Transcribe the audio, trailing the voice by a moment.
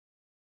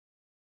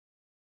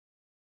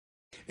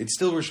It's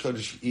still Rosh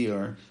Chodesh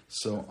Iyar.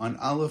 So on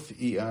Aleph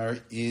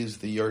Iyar is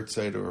the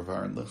Yahrtzeit of Rav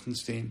Aharon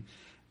Lichtenstein.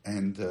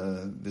 And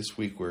this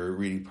week we're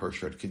reading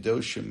Parshat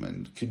Kedoshim.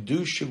 And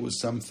Kedusha was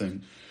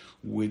something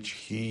which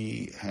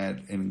he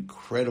had an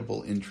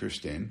incredible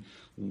interest in.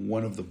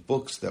 One of the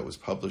books that was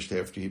published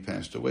after he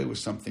passed away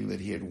was something that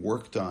he had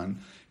worked on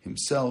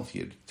himself. He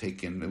had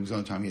taken, it was the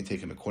only time he had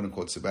taken a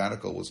quote-unquote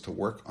sabbatical, was to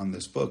work on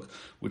this book,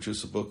 which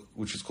is a book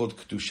which is called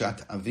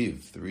Kedushat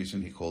Aviv. The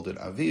reason he called it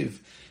Aviv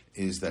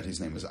is that his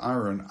name is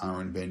Aaron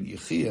ben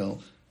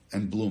Yechiel,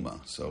 and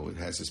Bluma. So it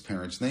has his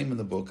parents' name in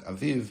the book,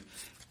 Aviv.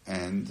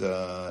 And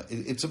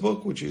it's a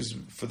book which is,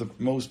 for the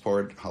most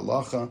part,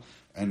 halacha,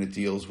 and it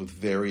deals with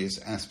various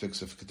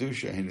aspects of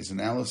Kedusha in his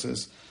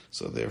analysis.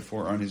 So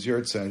therefore, on his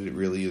Yahrtzeit, it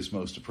really is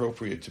most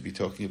appropriate to be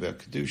talking about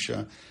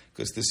Kedusha,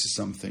 because this is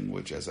something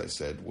which, as I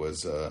said,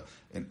 was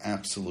an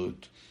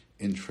absolute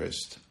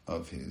interest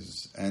of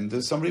his.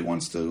 And somebody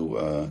wants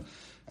to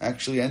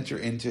actually enter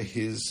into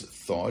his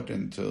thought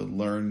and to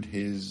learn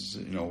his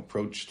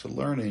approach to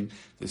learning.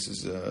 This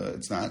is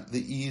it's not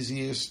the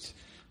easiest.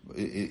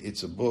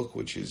 It's a book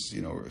which is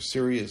a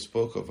serious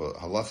book of a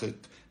halachic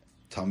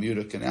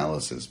Talmudic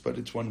analysis, but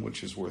it's one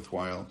which is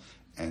worthwhile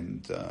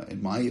and,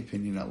 in my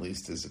opinion at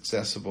least, is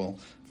accessible.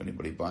 If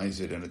anybody buys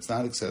it and it's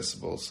not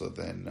accessible, so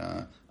then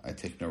I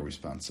take no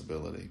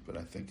responsibility. But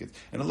I think it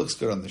looks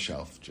good on the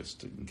shelf,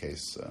 just in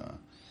case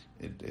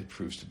it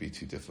proves to be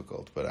too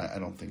difficult. But I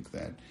don't think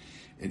that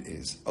it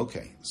is.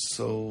 Okay,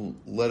 so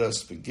let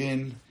us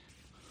begin.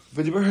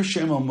 V'diber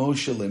Hashem al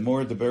Moshe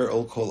lemor deber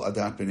ol kol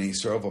adat b'nei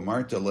Yisrael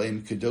v'amarta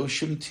leim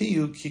Kedoshim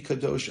Tihiyu ki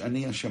kadosh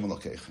ani Hashem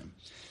Elokeichem.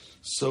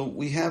 So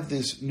we have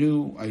this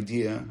new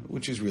idea,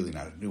 which is really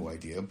not a new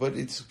idea, but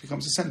it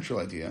becomes a central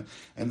idea,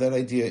 and that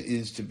idea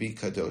is to be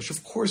kadosh.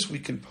 Of course, we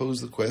can pose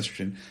the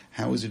question,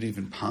 how is it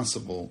even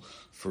possible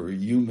for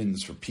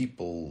humans, for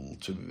people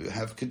to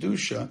have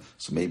kedusha?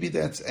 So maybe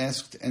that's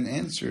asked and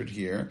answered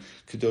here.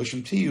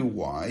 Kedoshim Tihiyu,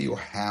 why, or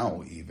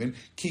how even?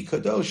 Ki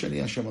kadosh ani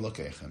Hashem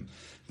Elokeichem.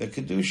 That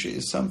kedusha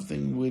is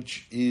something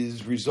which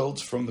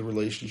results from the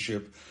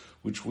relationship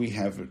which we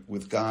have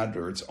with God,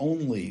 or it's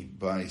only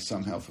by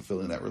somehow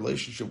fulfilling that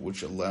relationship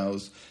which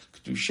allows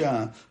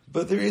Kedusha.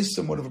 But there is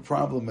somewhat of a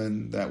problem,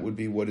 and that would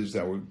be what is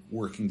our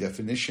working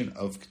definition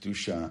of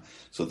Kedusha.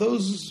 So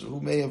those who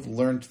may have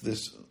learned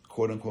this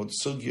quote-unquote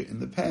sugya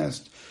in the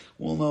past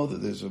will know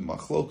that there's a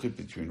machloket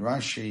between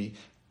Rashi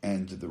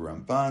and the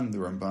Ramban. The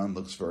Ramban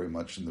looks very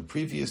much in the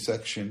previous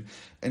section.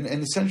 And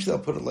essentially,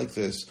 I'll put it like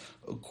this.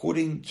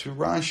 According to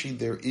Rashi,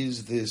 there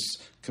is this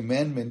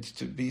commandment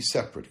to be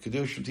separate.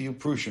 Kedoshim Tihiyu,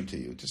 Prushim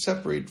Tihiyu, to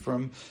separate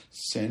from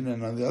sin.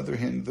 And on the other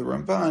hand, the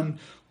Ramban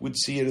would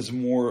see it as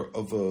more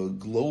of a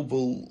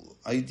global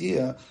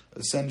idea.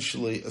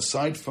 Essentially,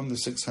 aside from the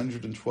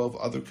 612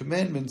 other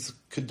commandments,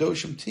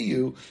 Kedoshim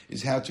Tihiyu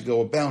is how to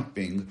go about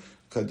being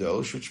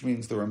Kadosh, which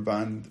means the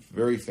Ramban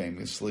very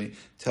famously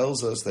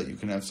tells us that you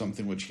can have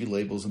something which he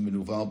labels a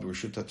Menuval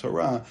B'Reshut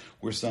TORAH,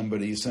 where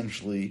somebody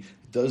essentially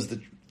does the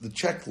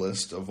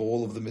checklist of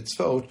all of the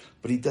mitzvot,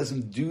 but he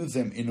doesn't do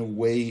them in a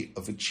way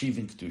of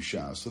achieving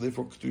Kedusha. So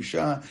therefore,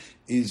 Kedusha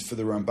is, for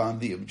the Ramban,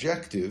 the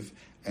objective,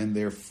 and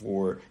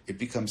therefore it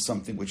becomes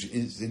something which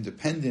is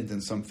independent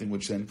and something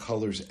which then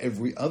colors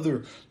every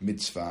other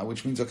mitzvah,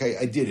 which means, okay,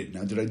 I did it.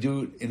 Now, did I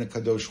do it in a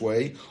kadosh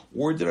way,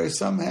 or did I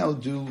somehow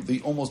do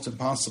the almost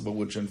impossible,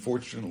 which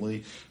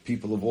unfortunately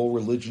people of all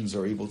religions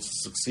are able to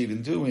succeed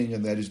in doing,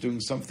 and that is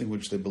doing something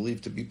which they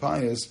believe to be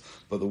pious,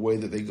 but the way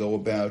that they go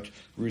about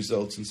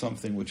results in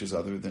something which is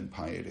other than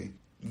piety.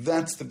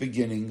 That's the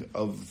beginning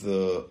of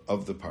the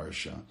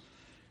parsha.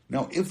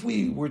 Now, if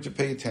we were to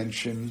pay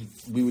attention,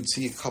 we would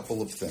see a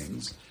couple of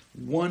things.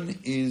 One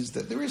is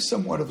that there is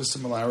somewhat of a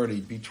similarity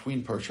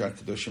between Parshat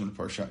Kedoshim and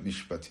Parshat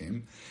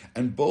Mishpatim,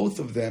 and both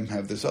of them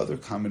have this other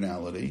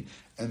commonality,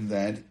 and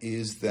that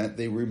is that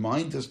they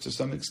remind us to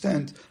some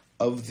extent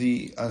of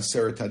the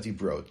Aseret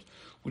HaDibrot,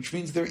 which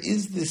means there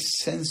is this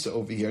sense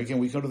over here. Again,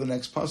 we go to the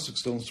next pasuk,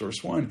 still in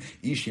source 1,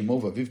 Ish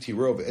Yimova Viv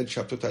Tirov Ed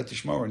Shabtotai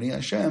Tishmor Ani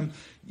Hashem.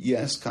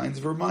 Yes, kind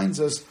of reminds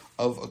us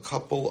of a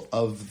couple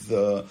of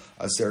the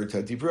Aseret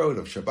HaDibrot,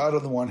 of Shabbat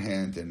on the one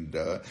hand, and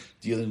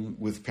dealing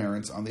with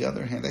parents on the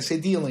other hand. I say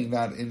dealing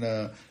not in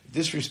a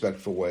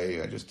disrespectful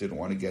way. I just didn't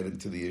want to get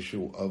into the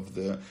issue of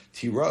the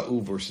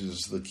Tira'u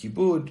versus the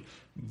Kibud,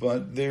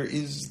 but there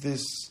is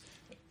this.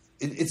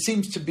 It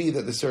seems to be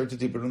that the Aseret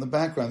HaDibrot in the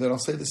background, and I'll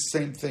say the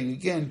same thing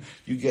again,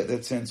 you get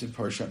that sense in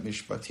Parshat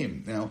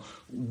Mishpatim. Now,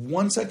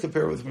 once I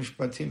compare it with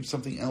Mishpatim,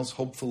 something else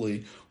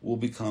hopefully will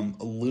become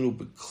a little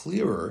bit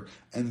clearer,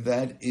 and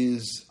that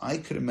is, I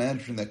could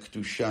imagine that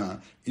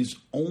Kedusha is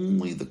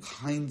only the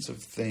kinds of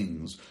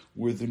things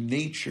where the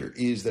nature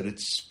is that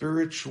it's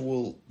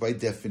spiritual by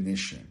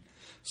definition.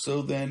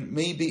 So then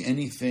maybe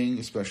anything,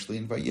 especially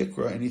in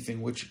Vayikra,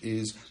 anything which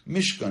is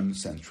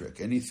Mishkan-centric,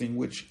 anything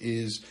which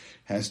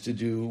has to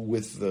do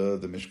with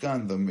the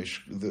Mishkan,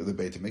 the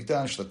Beit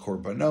HaMikdash, the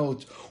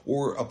Korbanot,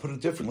 or I'll put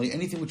it differently,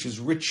 anything which is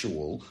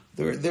ritual,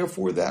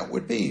 therefore that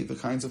would be the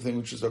kinds of thing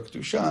which is a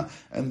Kedusha,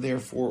 and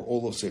therefore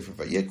all of Sefer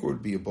Vayikra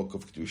would be a book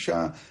of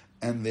Kedusha,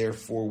 and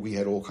therefore we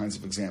had all kinds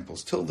of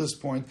examples till this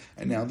point,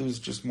 and now there's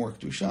just more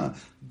Kedusha.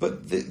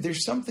 But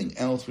there's something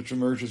else which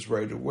emerges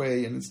right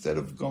away, and instead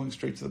of going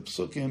straight to the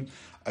Psukim,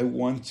 I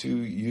want to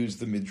use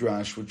the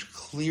Midrash, which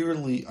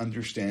clearly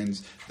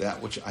understands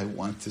that which I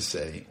want to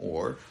say,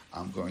 or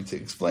I'm going to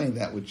explain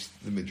that which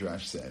the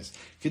Midrash says.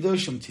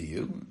 Kedoshim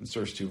Tihiyu, in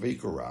source 2,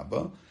 Vayikra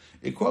Rabbah,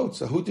 it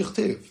quotes, Ahu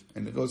dichtiv,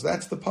 and it goes,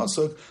 that's the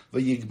pasuk,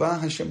 Vayigba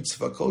Hashem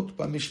tzvakot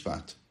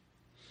b'mishpat,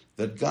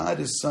 that God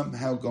is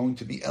somehow going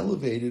to be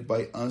elevated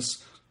by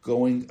us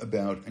going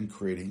about and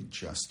creating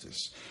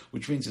justice,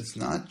 which means it's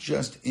not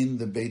just in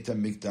the Beit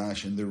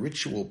HaMikdash and the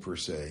ritual per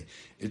se,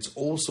 it's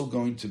also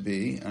going to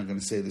be, and I'm going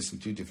to say this in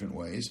two different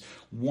ways,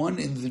 one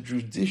in the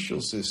judicial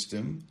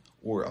system,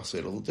 or I'll say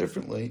it a little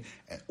differently,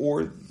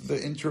 or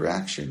the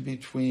interaction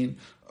between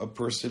a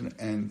person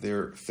and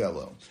their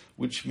fellow,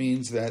 which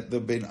means that the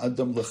Ben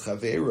Adam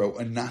Lechavero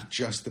and not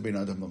just the Ben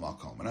Adam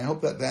Lemakom. And I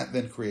hope that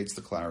then creates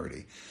the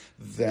clarity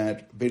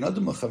that Ben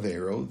Adam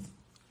Lechavero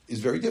is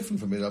very different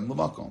from Ben Adam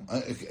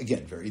Lemakom.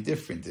 Again, very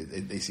different.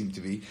 They seem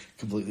to be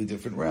completely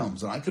different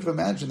realms. And I could have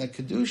imagined that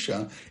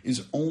Kedusha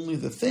is only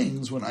the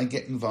things when I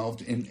get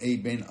involved in a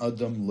Ben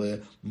Adam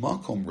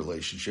Lemakom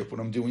relationship, when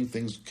I'm doing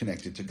things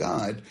connected to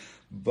God.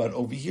 But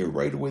over here,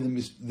 right away,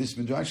 this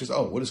Midrash says,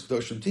 what does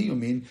Kedoshim Tihiyu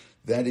mean?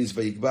 That is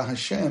Vayikba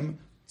Hashem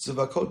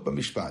tzvakot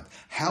b'mishpat.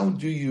 How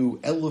do you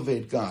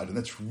elevate God? And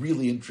that's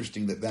really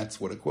interesting that that's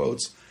what it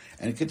quotes.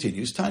 And it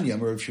continues, Tanya,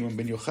 Rav Shimon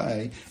ben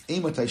Yochai,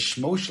 Eimatai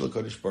Shmo shel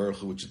HaKadosh Baruch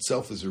Hu, which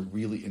itself is a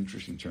really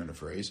interesting turn of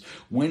phrase.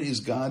 When is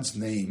God's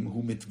name,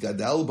 Hu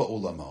mitgadal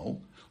ba'olamo,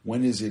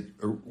 when is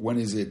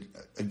it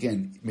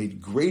again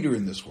made greater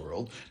in this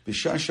world?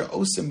 B'shasha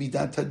osa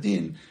midat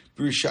hadin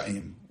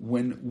b'rishaim,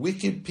 when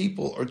wicked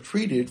people are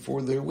treated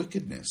for their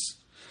wickedness.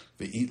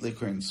 Ve'it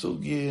lekren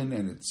sugin,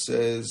 and it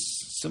says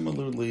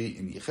similarly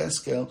in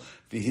Yecheskel,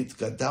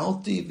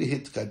 v'hitgadalti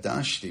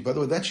v'hitgadashti. By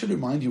the way, that should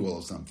remind you all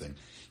of something.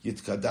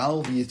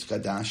 Yitkadal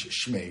v'yitkadash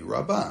shmei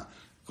rabbah.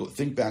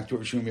 Think back to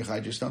what Shimon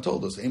Yochai just now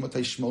told us.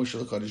 Eimatai shmo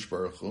shel HaKadosh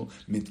Baruch Hu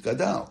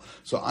mitgadal.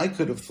 So I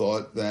could have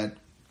thought that,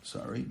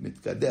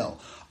 mitgadel.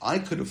 I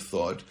could have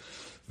thought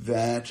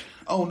that,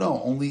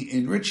 only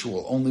in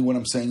ritual, only when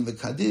I'm saying the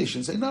Kaddish,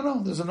 and say,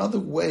 no, there's another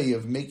way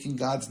of making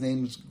God's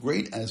names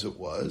great as it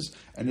was,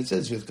 and it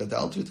says, and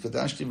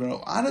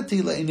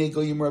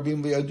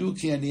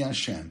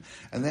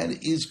that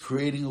is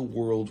creating a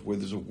world where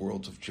there's a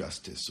world of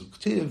justice. So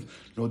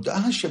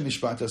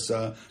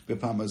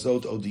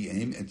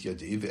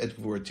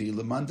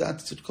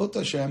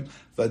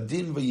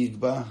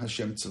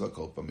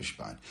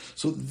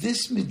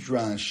this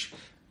Midrash,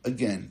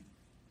 again,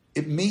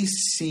 it may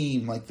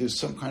seem like there's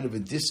some kind of a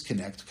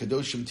disconnect.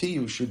 Kedoshim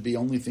Tihiyu should be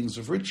only things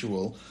of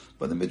ritual,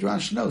 but the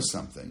Midrash knows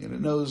something. And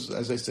it knows,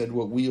 as I said,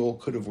 what we all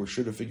could have or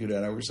should have figured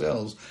out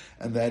ourselves,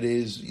 and that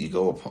is, you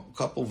go a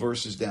couple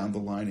verses down the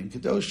line in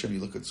Kedoshim, you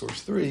look at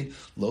source 3,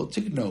 Lo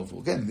Tignovu.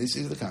 Again, this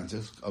is the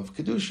concept of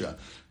Kedusha.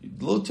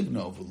 Lo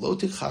Tignovu, Lo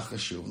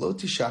Tichachashuv, Lo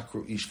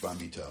Tishakru Ish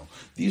Bamito.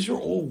 These are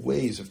all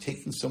ways of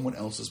taking someone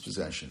else's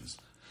possessions.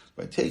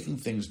 By taking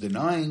things,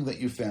 denying that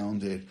you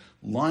found it,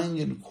 lying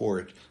in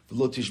court. By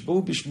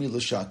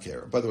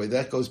the way,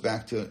 that goes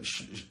back to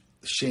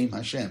Shem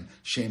Hashem,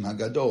 Shem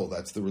Hagadol.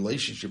 That's the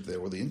relationship there,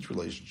 or the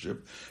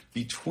interrelationship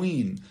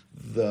between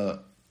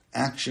the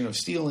action of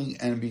stealing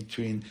and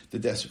between the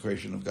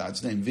desecration of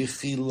God's name.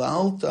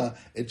 V'chilalta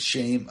et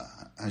Shem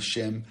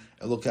Hashem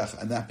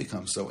Elokach. And that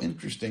becomes so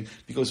interesting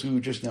because we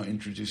were just now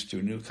introduced to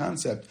a new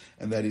concept,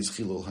 and that is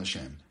Chilul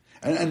Hashem.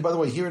 And by the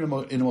way, here in a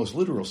most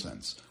literal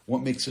sense,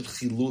 what makes it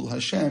Chilul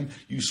Hashem?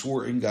 You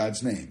swore in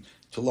God's name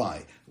to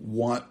lie.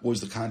 What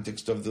was the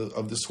context of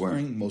the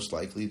swearing? Most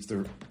likely,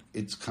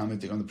 it's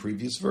commenting on the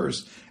previous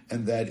verse,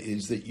 and that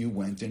is that you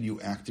went and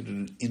you acted in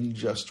an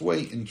unjust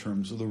way in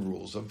terms of the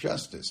rules of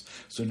justice.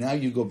 So now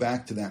you go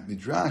back to that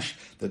Midrash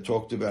that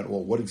talked about,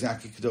 what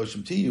exactly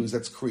Kedoshim Tihiyu is?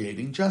 That's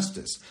creating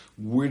justice.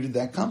 Where did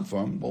that come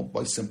from? Well,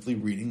 by simply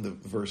reading the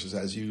verses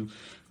as you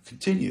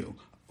continue.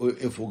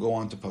 If we'll go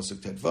on to Pasuk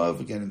Tetvav,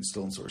 again, it's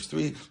still in source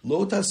 3,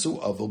 Lo tasu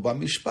avol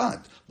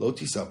b'mishpat, lo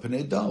tisa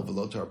p'nei dal,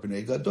 v'lo tar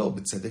p'nei gadol,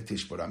 b'tzedek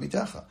tishbara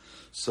mitacha.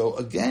 So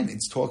again,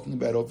 it's talking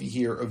about over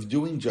here of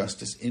doing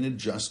justice in a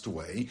just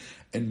way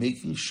and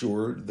making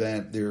sure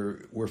that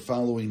we're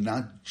following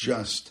not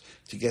just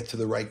to get to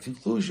the right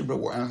conclusion, but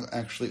we're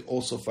actually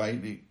also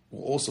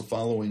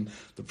following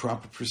the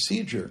proper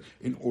procedure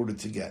in order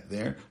to get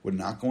there. We're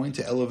not going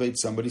to elevate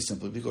somebody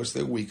simply because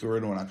they're weaker,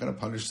 and we're not going to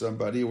punish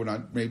somebody. We're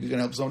not maybe going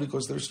to help somebody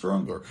because they're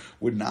stronger.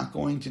 We're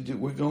going to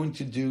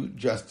do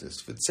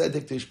justice.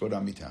 V'tzedek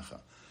tishbara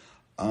mitacha.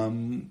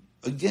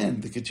 Again,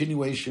 the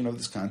continuation of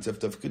this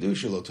concept of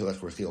Kedusha, lo telech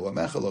rechi el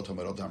amecha, lo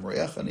tomer al dam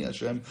re'echa ani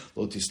Hashem,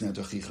 lo tisne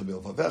tochicha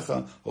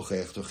bilvavecha,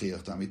 hocheach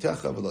tochiach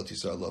damitecha, v'lo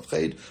tisar lov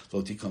ched,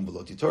 lo tikam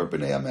v'lo titor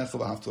b'nei amecha,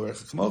 v'hafto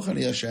recha k'mocha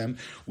ani Hashem,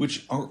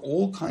 which are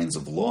all kinds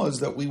of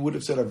laws that we would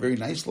have said are very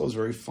nice laws,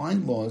 very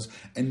fine laws,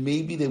 and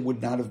maybe they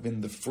would not have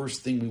been the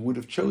first thing we would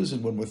have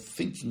chosen when we're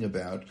thinking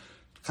about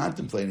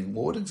contemplating,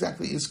 what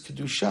exactly is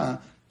Kedusha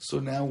So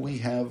now we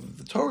have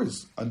the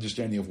Torah's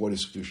understanding of what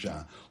is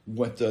Kedusha.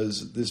 What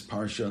does this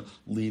Parsha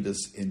lead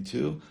us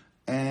into?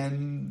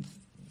 And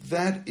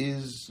that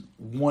is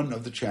one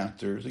of the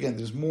chapters. Again,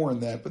 there's more in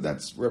that, but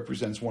that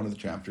represents one of the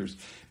chapters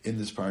in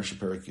this Parsha,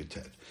 Perek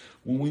Yutet.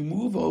 When we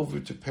move over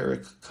to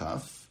Perek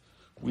Kaf,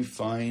 we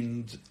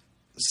find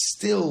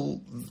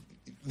still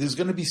there's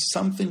going to be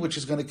something which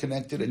is going to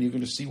connect it, and you're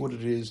going to see what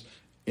it is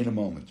in a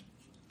moment.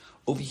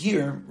 Over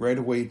here, right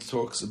away, it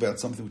talks about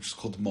something which is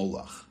called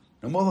Molach.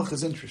 Now, Molach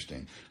is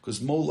interesting,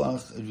 because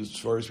Molach, as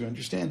far as we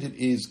understand it,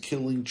 is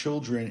killing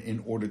children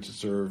in order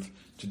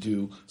to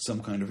do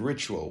some kind of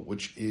ritual,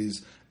 which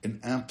is an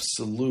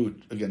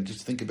absolute, again,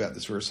 just think about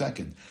this for a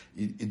second.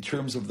 In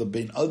terms of the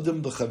Ben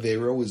Adam, the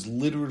Chavero is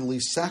literally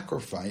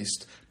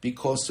sacrificed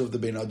because of the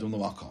Ben Adam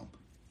L'Makom,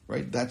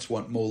 right? That's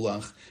what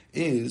Molach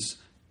is,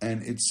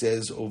 and it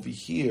says over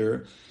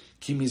here,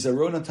 Ki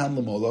mizaro natan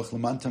l'molach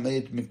l'man tamei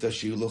et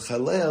mikdashi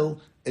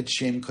l'chalel et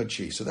shem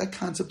kachi. So that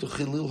concept of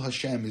Chilul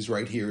Hashem is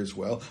right here as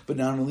well. But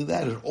not only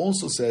that, it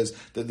also says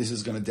that this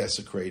is going to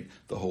desecrate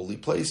the holy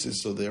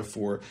places. So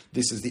therefore,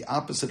 this is the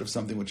opposite of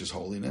something which is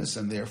holiness.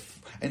 And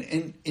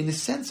in a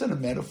sense and a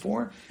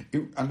metaphor,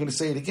 I'm going to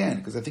say it again,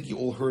 because I think you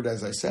all heard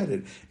as I said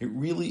it, it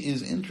really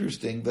is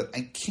interesting that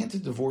I can't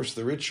divorce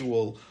the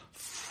ritual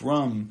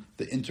from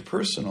the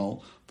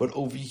interpersonal, but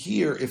over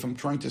here, if I'm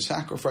trying to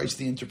sacrifice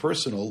the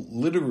interpersonal,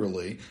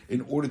 literally,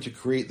 in order to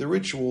create the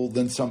ritual,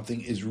 then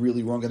something is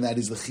really wrong, and that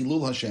is the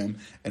Chilul Hashem,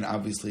 and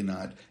obviously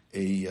not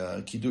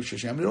a Kiddush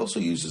Hashem. It also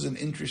uses an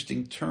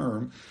interesting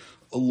term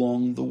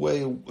along the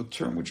way, a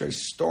term which I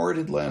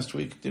started last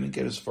week, didn't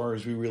get as far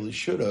as we really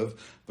should have,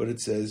 but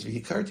it says,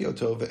 V'hikarti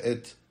oto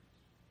ve'et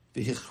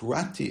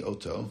V'hichrati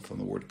oto, from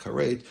the word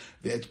karet,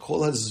 ve'et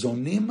kol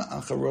hazonim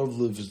acharov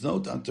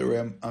livznot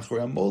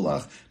acharei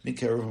molach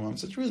mikerev hamam.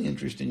 So it's really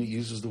interesting. It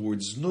uses the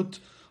word znut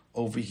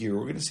over here.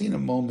 We're going to see in a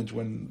moment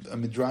when a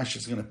midrash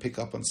is going to pick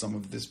up on some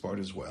of this part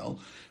as well.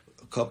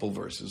 A couple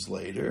verses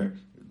later,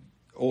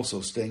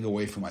 also staying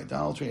away from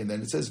idolatry, and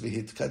then it says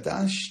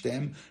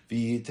v'hitkadashtem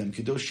v'yitem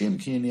kedoshim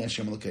ki ani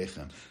Hashem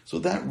Elokeichem. So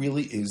that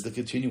really is the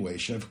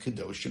continuation of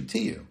Kedoshim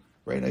Tihiyu,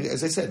 right?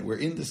 As I said, we're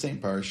in the same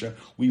parsha.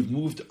 We've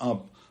moved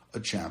up a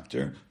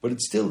chapter, but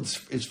it's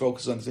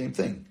focused on the same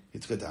thing.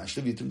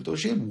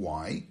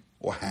 Why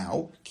or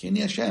how? Ki ani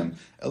Hashem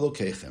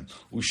Elokeichem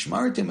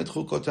ushmartem et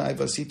chukotai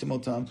v'asitem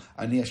otam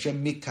ani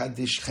Hashem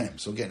mikadishchem.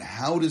 So again,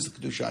 how does the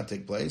kedusha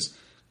take place?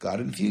 God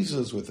infuses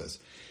us with us.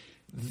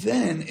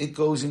 Then it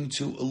goes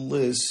into a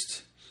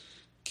list.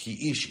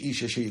 Ki ish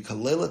asher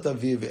yikalel et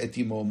aviv et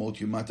imo mot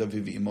yumat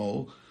aviv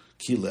imo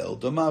kilel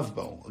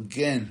damavbo.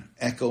 Again,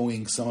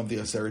 echoing some of the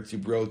aseret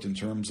dibrot in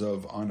terms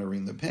of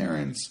honoring the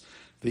parents.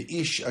 The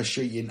ish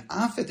asher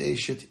yinaf et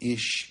eshet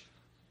ish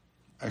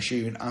asher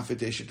yinaf et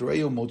eshet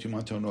reyo mot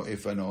yumatono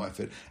efano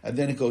efet. And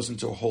then it goes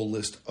into a whole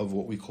list of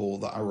what we call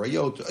the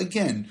arayot,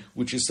 again,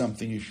 which is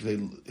something you should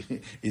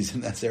say is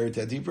in that aseret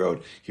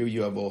dibrot. Here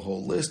you have a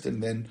whole list,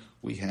 and then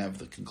we have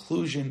the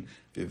conclusion,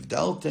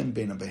 Vivdaltem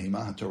ben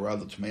behemah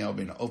TORAH l'tmeo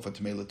ben ofa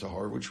tmei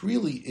l'tahor, which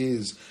really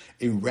is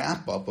a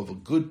wrap-up of a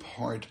good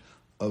part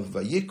of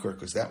Vayikra,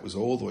 because that was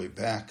all the way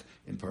back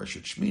in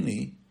Parshat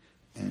Shmini,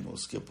 and we'll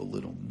skip a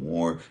little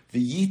more.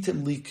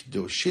 V'yitem li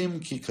Kedoshim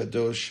ki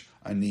kadosh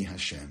ani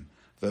Hashem.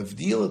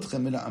 V'avdil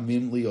etchem min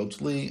ha'amim liot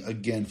li,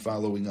 again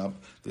following up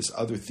this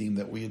other theme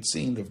that we had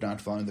seen of not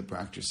following the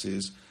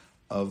practices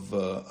of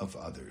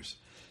others.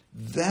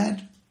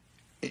 That,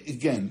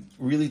 again,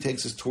 really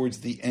takes us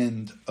towards the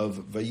end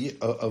of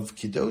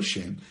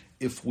Kedoshim.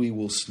 If we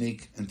will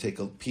sneak and take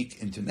a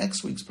peek into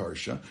next week's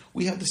Parsha,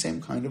 we have the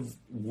same kind of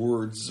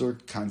words or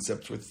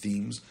concepts or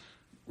themes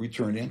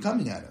returning and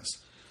coming at us.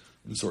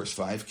 In source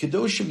 5,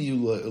 Kedoshim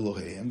Tihiyu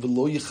Eloheihem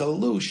v'lo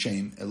yichalalu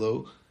shem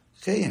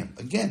Eloheihem.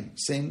 Again,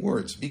 same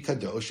words. Be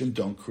kadosh and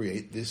don't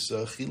create this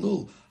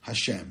Chilul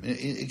Hashem.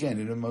 Again,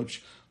 in a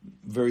much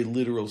very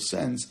literal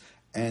sense.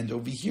 And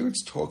over here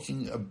it's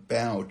talking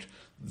about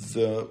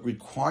the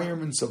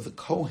requirements of the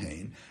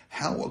Kohen,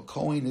 how a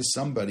Kohen is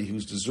somebody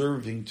who's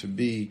deserving to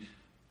be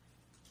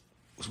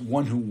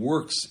one who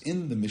works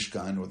in the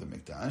Mishkan or the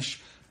Mikdash,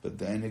 but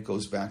then it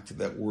goes back to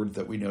that word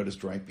that we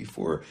noticed right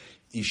before,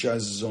 Isha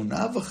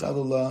zona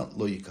v'chalala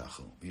lo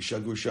yikachu. Isha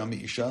grusha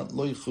mi-isha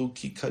lo yichu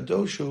ki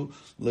kadoshu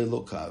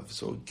lelokav.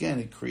 So again,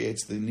 it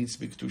creates, there needs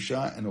to be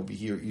kedusha, and over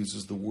here it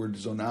uses the word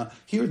zona,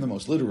 here in the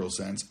most literal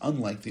sense,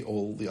 unlike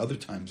all the other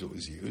times it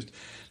was used.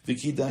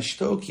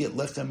 V'kidashto ki et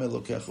lechem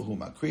elokechu hu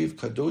makriv,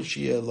 kadosh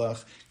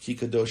yelach ki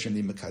kadosh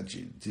ani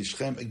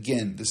mekadishchem.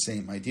 Again, the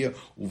same idea.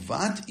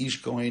 Uvat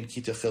ish kohen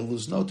ki techel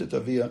luznot et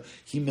avia,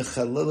 hi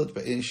mechalelet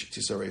ba'esh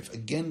tisaref.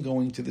 Again,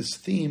 going to this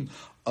theme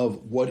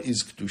of what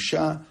is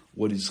Kedusha,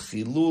 what is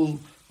Chilul,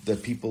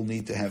 that people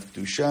need to have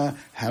Kedusha.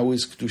 How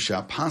is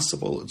Kedusha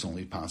possible? It's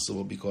only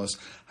possible because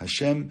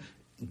Hashem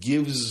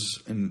gives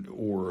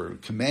or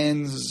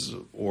commands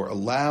or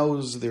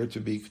allows there to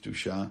be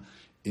Kedusha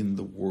in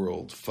the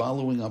world.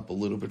 Following up a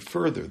little bit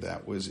further,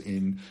 that was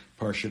in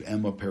Parshat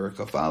Emma, Perek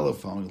Kaf Aleph,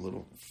 following a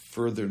little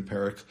further in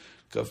Perek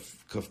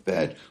Kaf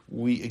Bet,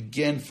 we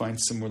again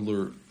find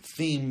similar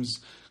themes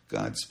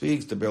God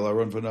speaks, the Bel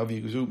Aron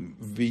Vanavi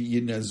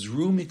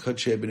V'yinazru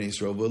mikadshei b'nei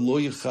Yisrael v'lo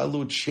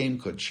yichalu et shem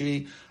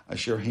kadshi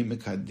asher hem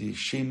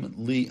mekadishim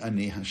li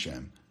ani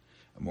Hashem.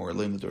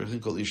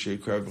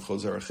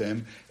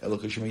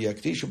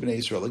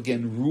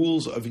 Again,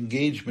 rules of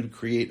engagement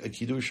create a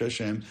Kiddush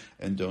Hashem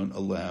and don't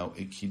allow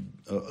a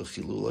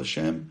Chilul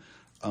Hashem.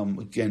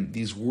 Again,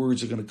 these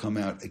words are going to come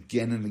out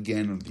again and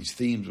again, or these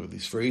themes or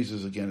these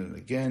phrases again and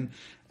again,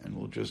 and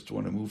we'll just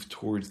want to move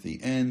towards the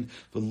end.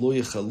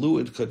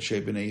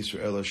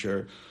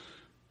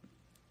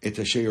 Et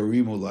asher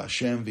yorimu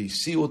laHashem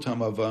v'yisiu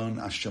otam avon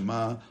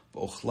ashama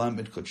v'ochlam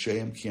et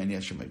kodsheim ki ani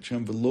Hashem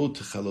Hashem v'lo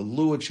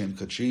techalalu et Shem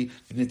kodshi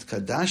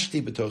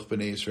v'nitkadashti b'toch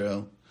b'nei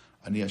Yisrael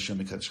ani Hashem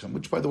mekadoshchem.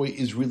 Which, by the way,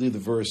 is really the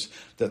verse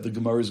that the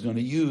Gemara is going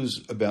to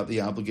use about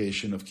the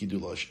obligation of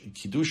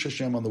Kiddush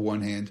Hashem on the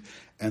one hand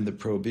and the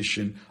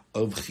prohibition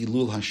of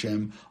Chilul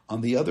Hashem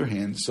on the other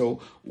hand.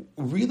 So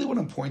really what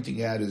I'm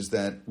pointing at is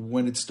that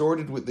when it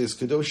started with this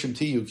Kedoshim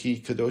Tihiyu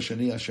ki Kadosh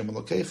ani Hashem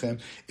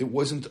Elokechem, it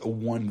wasn't a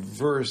one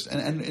verse.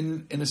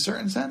 And in a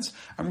certain sense,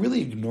 I'm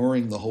really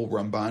ignoring the whole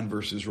Ramban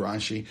versus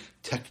Rashi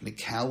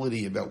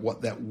technicality about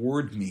what that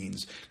word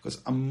means, because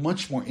I'm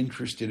much more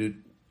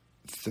interested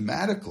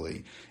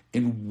thematically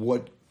in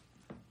what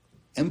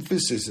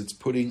emphasis it's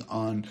putting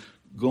on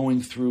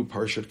going through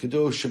Parshat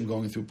Kedoshim,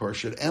 going through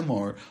Parshat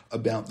Emor,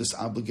 about this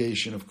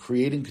obligation of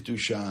creating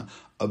Kedusha,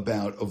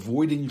 about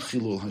avoiding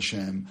Chilul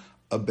Hashem,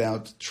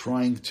 about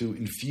trying to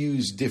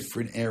infuse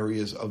different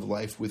areas of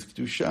life with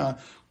Kedusha.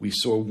 We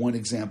saw one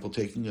example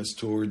taking us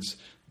towards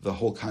the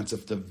whole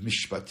concept of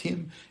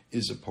Mishpatim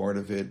is a part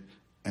of it,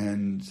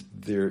 and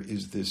there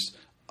is this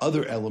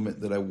other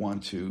element that I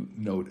want to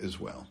note as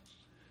well.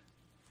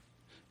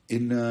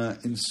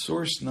 In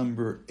source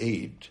number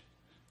 8,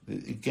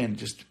 again,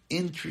 just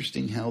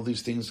interesting how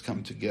these things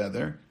come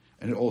together.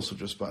 And also,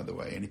 just by the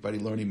way, anybody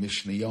learning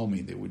Mishnah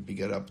Yomi, they would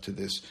get up to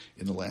this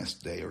in the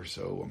last day or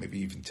so, or maybe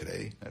even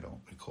today. I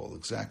don't recall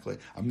exactly.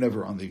 I'm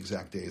never on the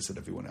exact days that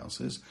everyone else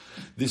is.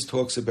 This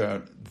talks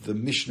about the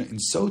Mishnah in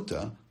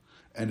Sota,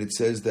 and it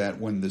says that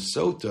when the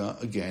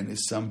Sota, again,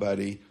 is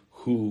somebody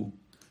who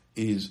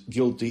is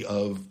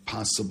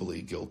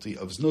possibly guilty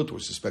of znut or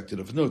suspected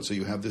of znut. So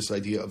you have this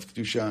idea of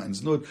kedusha and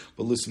znut,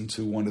 but listen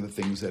to one of the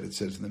things that it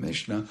says in the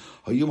Mishnah.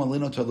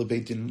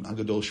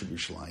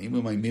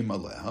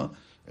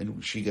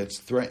 And she gets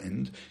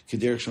threatened,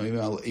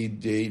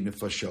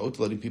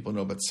 letting people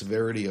know about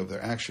severity of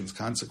their actions,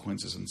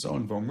 consequences, and so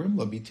on.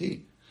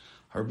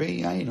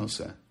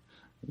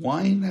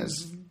 Wine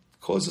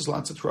causes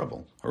lots of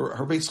trouble.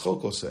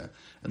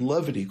 And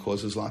levity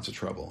causes lots of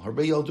trouble.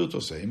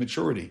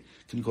 Immaturity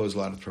can cause a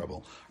lot of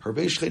trouble.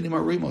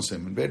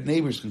 And bad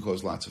neighbors can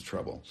cause lots of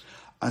trouble.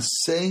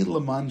 Asay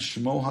leman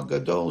shmo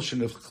hagadol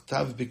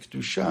shenechtav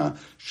b'kedusha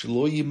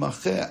shelo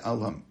yimache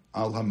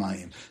al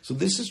hamayim. So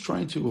this is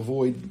trying to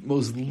avoid,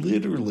 most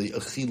literally, a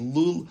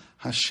chilul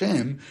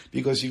Hashem,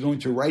 because you're going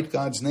to write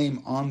God's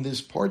name on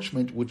this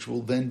parchment, which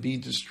will then be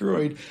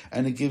destroyed,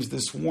 and it gives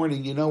this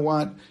warning, you know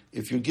what,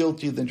 if you're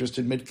guilty, then just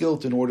admit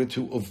guilt in order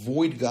to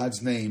avoid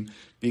God's name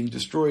being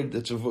destroyed.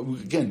 That's,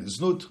 again,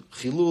 znut,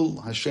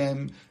 chilul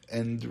Hashem,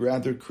 and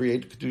rather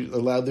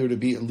allow there to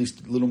be at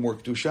least a little more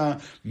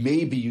kedusha.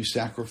 Maybe you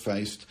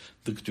sacrificed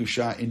the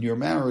kedusha in your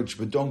marriage,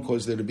 but don't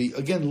cause there to be,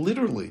 again,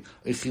 literally,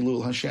 a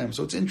chilul Hashem.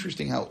 So it's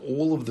interesting how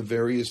all of the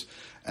various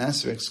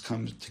aspects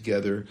come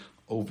together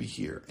over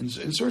here. In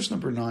source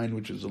number 9,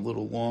 which is a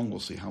little long, we'll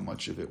see how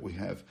much of it we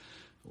have,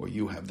 or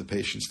you have the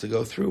patience to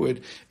go through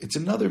it. It's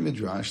another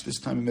midrash, this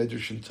time a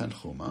midrash in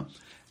Tanchuma,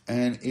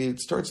 and it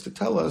starts to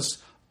tell us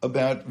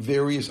about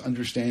various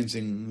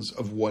understandings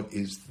of what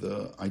is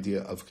the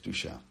idea of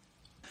Kedusha.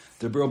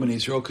 The Book of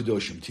Vayikra,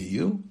 Kedoshim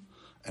Tihiyu,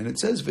 and it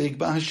says,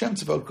 V'yikba Hashem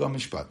tzavot kol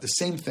mishpat. The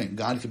same thing.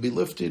 God can be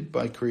lifted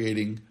by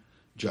creating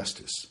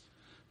justice.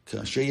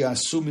 And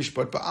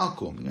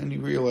you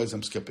realize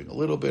I'm skipping a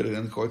little bit, and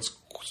then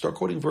start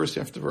quoting verse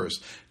after verse.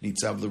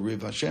 Nitzav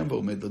l'riv Hashem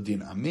v'omed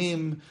l'din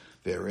amim.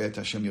 Now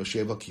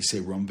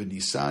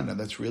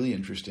that's really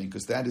interesting,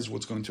 because that is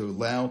what's going to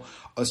allow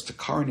us to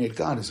coronate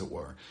God, as it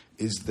were,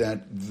 is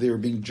that there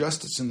being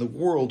justice in the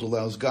world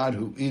allows God,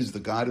 who is the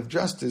God of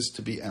justice,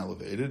 to be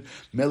elevated.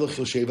 Melech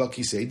Yosheva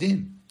Kisei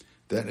Din.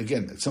 That,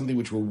 again, it's something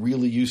which we're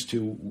really used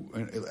to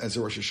as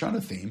a Rosh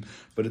Hashanah theme,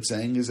 but it's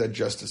saying is that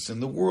justice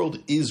in the world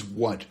is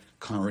what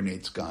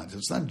coronates God. So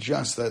it's not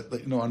just that,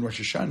 on Rosh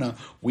Hashanah,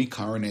 we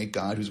coronate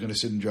God who's going to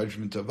sit in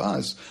judgment of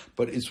us,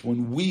 but it's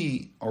when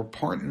we are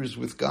partners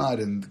with God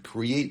and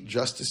create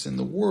justice in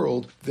the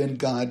world, then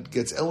God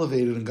gets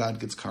elevated and God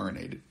gets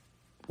coronated,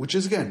 which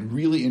is, again,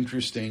 really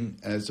interesting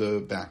as a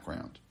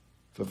background.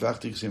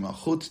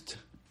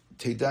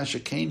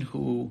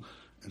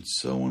 And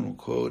so on will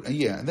quote,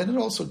 and then it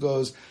also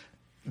goes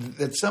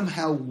that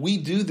somehow we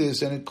do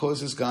this and it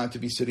causes God to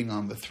be sitting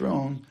on the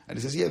throne. And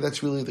it says,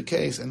 that's really the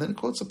case. And then it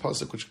quotes a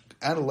pasuk which,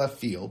 out of left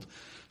field,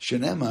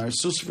 Shenemar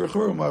sus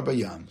v'chur mar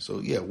bayam.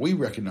 So we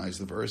recognize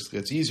the verse.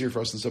 It's easier for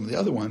us than some of the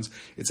other ones.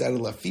 It's out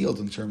of left field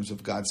in terms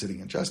of God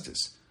sitting in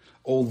justice.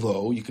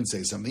 Although you can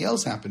say something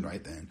else happened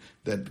right then,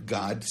 that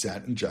God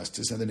sat in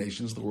justice and the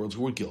nations of the world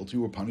who were guilty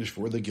were punished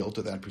for the guilt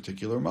of that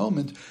particular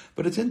moment.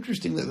 But it's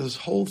interesting that this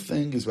whole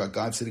thing is about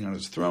God sitting on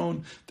his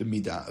throne, the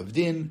Midah of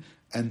Din,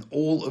 and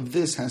all of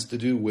this has to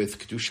do with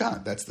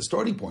Kedusha. That's the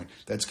starting point.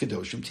 That's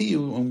Kedoshim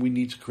Tihiyu, and we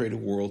need to create a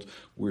world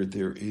where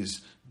there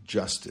is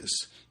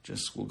justice.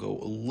 We'll go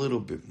a little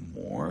bit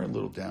more, a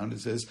little down.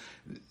 It says,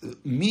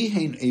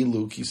 Mihein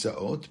elu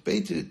kisaot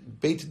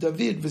beit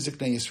David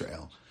v'ziknei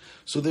Yisrael.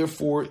 So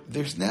therefore,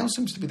 there now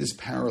seems to be this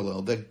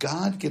parallel that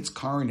God gets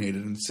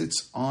coronated and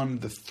sits on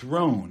the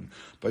throne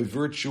by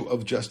virtue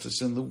of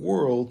justice in the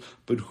world,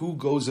 but who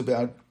goes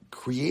about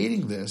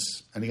creating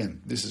this? And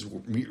again, this is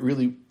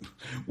really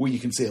where you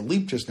can say a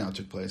leap just now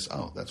took place.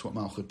 Oh, that's what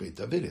Malchut Beit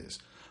David is.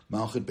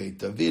 Malchut Beit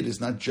David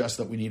is not just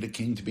that we need a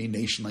king to be a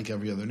nation like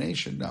every other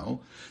nation.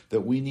 No,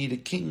 that we need a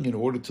king in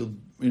order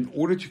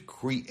to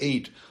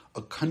create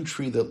a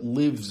country that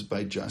lives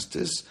by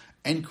justice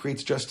and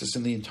creates justice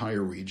in the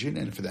entire region,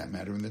 and for that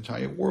matter, in the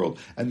entire world.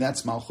 And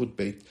that's Malchut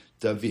Beit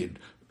David.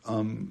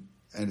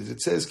 And as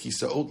it says,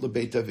 Kisaot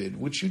LeBeit David,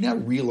 which you now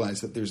realize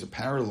that there's a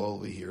parallel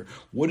over here.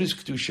 What is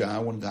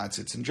Kedusha when God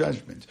sits in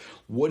judgment?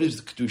 What is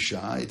the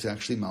Kedusha? It's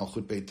actually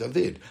Malchut Beit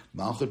David.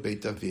 Malchut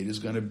Beit David is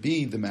going to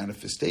be the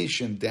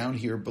manifestation down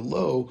here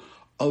below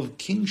of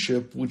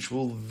kingship, which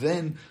will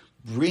then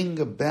bring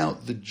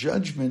about the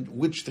judgment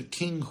which the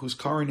king who's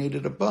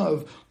coronated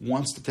above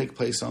wants to take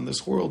place on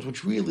this world,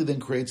 which really then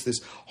creates this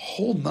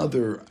whole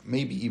nother,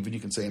 maybe even you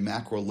can say a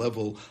macro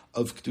level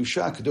of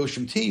Kedusha,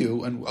 Kedoshim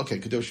Tihiyu. And okay,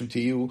 Kedoshim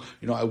Tihiyu,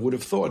 I would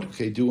have thought,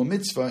 okay, do a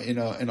mitzvah in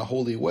a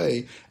holy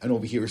way. And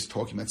over here it's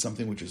talking about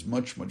something which is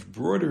much, much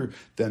broader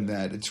than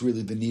that. It's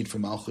really the need for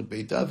Malchut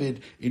Beit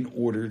David in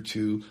order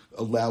to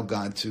allow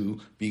God to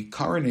be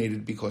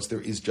coronated because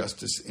there is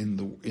justice in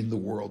the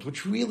world,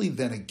 which really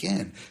then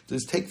again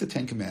does take the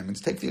Ten Commandments,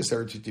 take the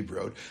Aseret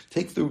Dibrot,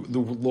 take the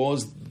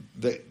laws,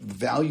 the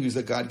values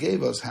that God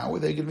gave us. How are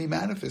they going to be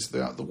manifest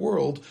throughout the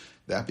world?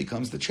 That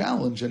becomes the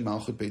challenge, and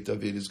Malchut Beit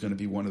David is going to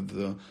be one of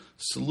the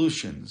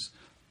solutions.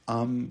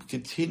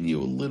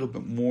 Continue a little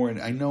bit more, and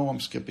I know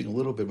I'm skipping a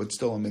little bit, but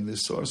still I'm in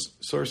this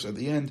source at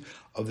the end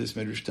of this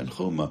Medrash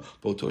Tanchuma.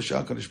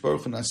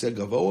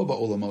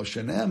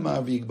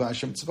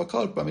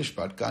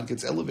 God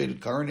gets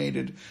elevated,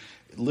 coronated,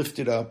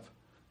 lifted up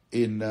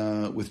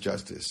with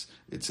justice.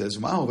 It says,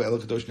 but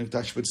hold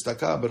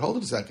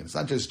it a second, it's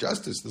not just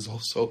justice, there's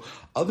also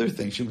other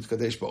things. That's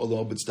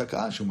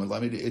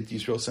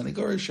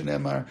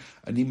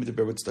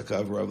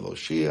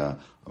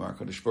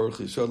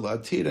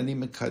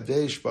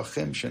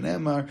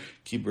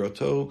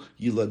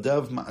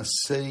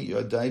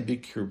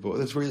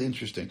really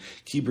interesting.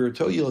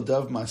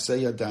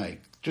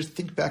 Just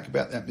think back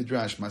about that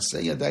midrash.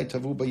 Masei yadai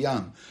tavu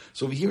bayam.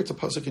 So over here it's a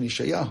pasuk in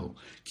Yeshayahu.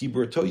 Ki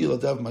b'rato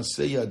yiladav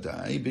masei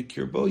yadai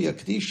b'kirbo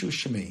yakdishu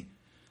shemi.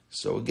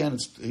 So again,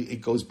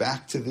 it goes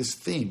back to this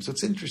theme. So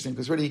it's interesting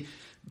because already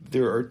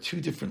there are two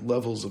different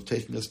levels of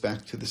taking us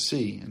back to the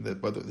sea, and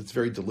it's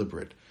very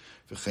deliberate.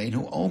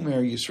 V'cheinu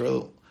omer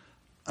Yisrael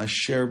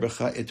asher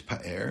b'cha et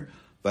pa'er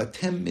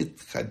v'atem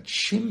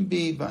mitkadshim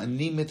bi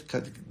v'ani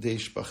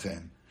mitkadesh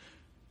b'chem.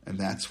 And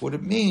that's what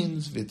it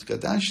means,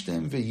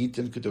 V'tkadashtem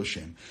ve'yitem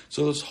kedoshim.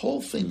 So this whole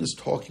thing is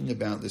talking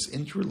about this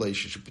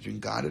interrelationship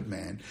between God and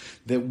man,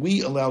 that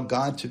we allow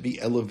God to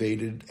be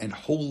elevated and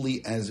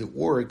holy as it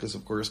were, because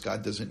of course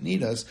God doesn't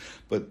need us,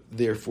 but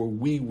therefore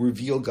we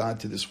reveal God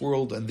to this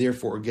world and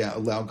therefore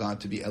allow God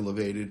to be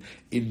elevated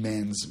in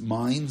man's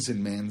minds,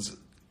 in man's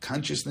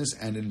consciousness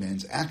and in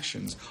man's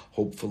actions,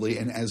 hopefully.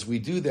 And as we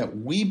do that,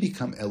 we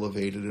become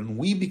elevated and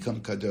we become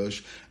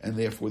kadosh, and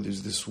therefore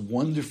there's this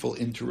wonderful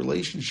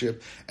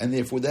interrelationship. And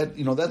therefore that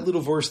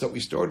little verse that we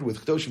started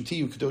with, Kedoshim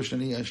Tihiyu, Kedosh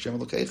Ani Hashem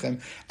Elokeichem,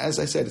 as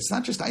I said, it's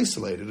not just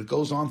isolated. It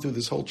goes on through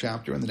this whole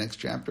chapter and the next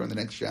chapter and the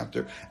next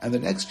chapter and the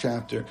next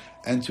chapter,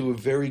 and to a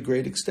very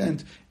great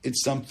extent,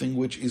 it's something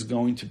which is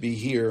going to be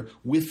here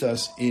with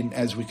us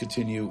as we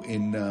continue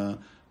in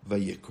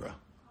Vayikra.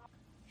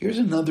 Here's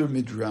another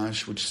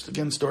midrash, which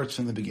again starts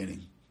from the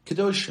beginning.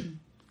 Kedoshim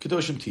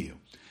Tihiyu.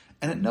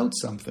 And it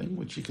notes something,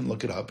 which you can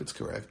look it up, it's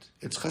correct.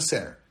 It's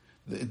chaser.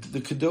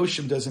 The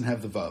Kedoshim doesn't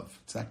have the vav.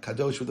 It's not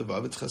kadosh with the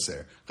vav, it's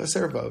chaser.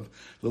 Chaser vav.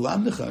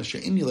 L'lamnecha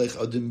she'im yilech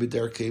adim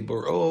b'derkei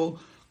bor'o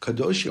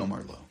kadosh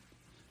yomar lo.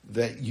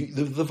 The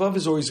vav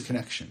is always a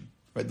connection.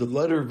 Right? The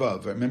letter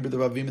vav, remember the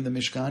vavim in the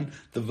Mishkan?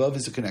 The vav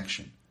is a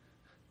connection.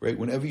 Right?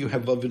 Whenever you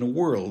have vav in a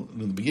word, in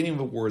the beginning of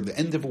a word, the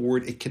end of a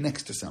word, it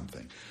connects to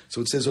something.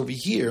 So it says over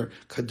here,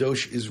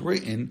 kadosh is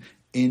written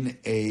in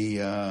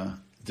a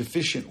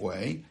deficient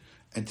way,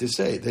 and to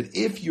say that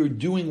if you're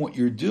doing what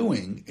you're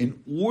doing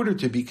in order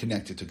to be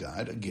connected to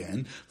God,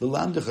 again, then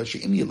there's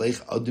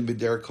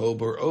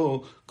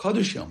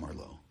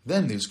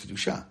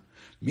kedusha.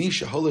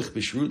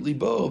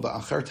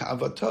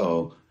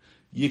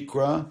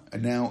 Yikra,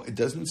 and now it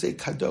doesn't say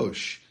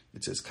kadosh,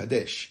 it says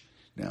kadesh.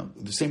 Now,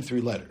 the same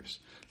three letters.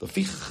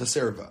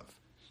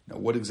 Now,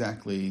 what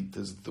exactly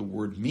does the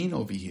word mean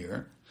over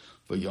here?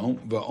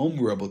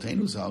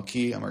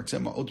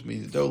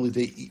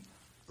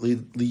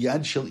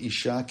 liyad shel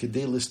isha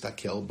kedei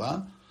listakel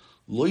ba,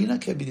 lo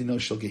yinakeh b'dino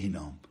shel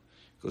gehinom.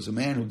 Because a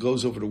man who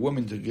goes over to a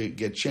woman to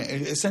get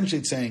essentially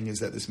it's saying is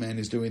that this man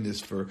is doing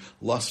this for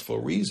lustful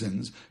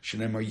reasons.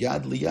 Shenemar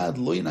yad liyad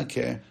lo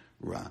yinakeh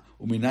ra.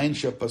 Uminayin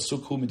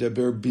shepasuk hu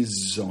midaber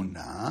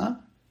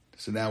bizona.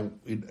 So now,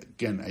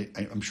 again,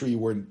 I'm sure you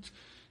weren't.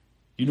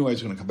 You knew I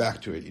was going to come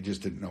back to it. You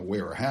just didn't know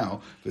where or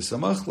how.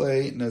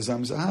 V'samachle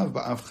nazam zahav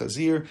ba'av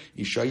chazir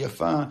isha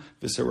yafa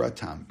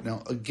v'saratam.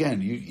 Now,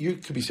 again, you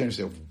could be saying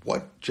to yourself,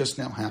 what just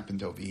now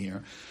happened over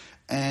here?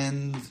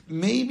 And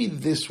maybe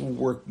this will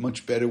work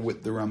much better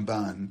with the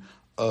Ramban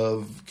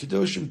of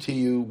Kedoshim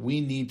Tihiyu. We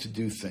need to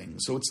do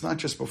things. So it's not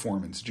just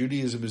performance.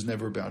 Judaism is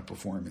never about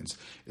performance.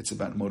 It's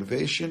about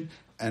motivation,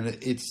 and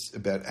it's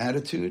about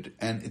attitude,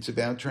 and it's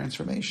about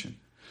transformation.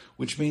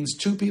 Which means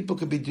two people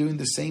could be doing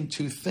the same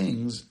two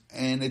things,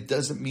 and it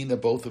doesn't mean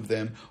that both of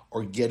them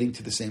are getting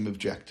to the same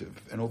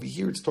objective. And over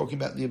here it's talking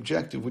about the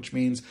objective, which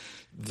means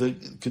the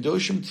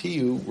Kedoshim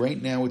Tihiyu, right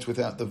now it's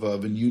without the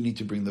Vav, and you need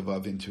to bring the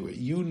Vav into it.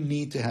 You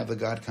need to have the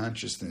God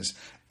consciousness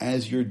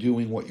as you're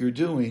doing what you're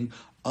doing.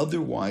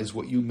 Otherwise,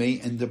 what you may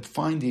end up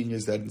finding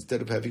is that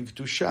instead of having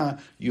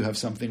Kedusha, you have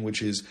something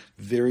which is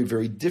very,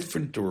 very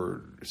different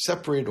or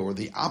separate or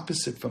the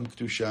opposite from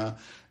Kedusha.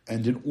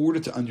 And in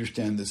order to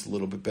understand this a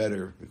little bit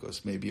better,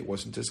 because maybe it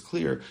wasn't as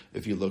clear,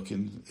 if you look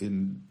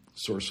in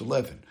source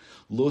 11,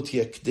 Lo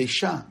tia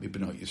kadesha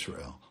mibnei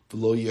Yisrael,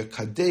 v'lo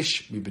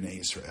yakadesh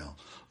mibnei Yisrael,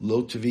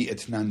 lo tavi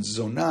etnan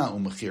zona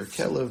u'machir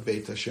kelev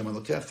beit Hashem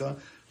Elokecha,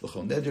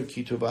 l'chol neder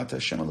ki tovat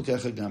Hashem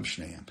Elokecha gam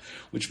shneim.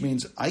 Which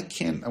means I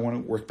want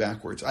to work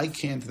backwards. I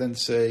can't then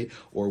say,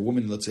 or a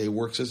woman, let's say,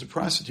 works as a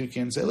prostitute,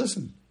 can say,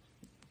 listen,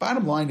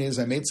 bottom line is,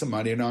 I made some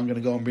money, and now I'm going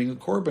to go and bring a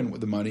korban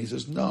with the money. He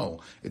says, no,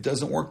 it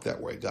doesn't work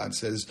that way. God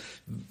says,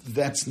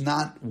 that's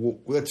not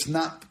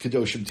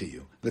Kedoshim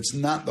Tihiyu. That's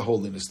not the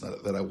holiness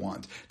that I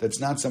want. That's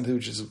not something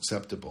which is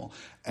acceptable.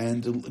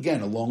 And again,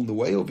 along the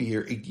way over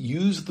here, it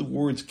used the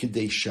words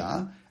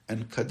Kadesha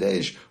and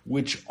Kadesh,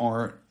 which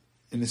are,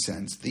 in a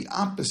sense, the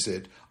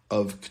opposite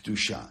of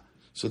Kedusha.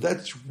 So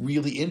that's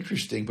really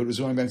interesting, but it was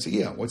going back and saying,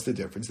 yeah, what's the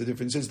difference? The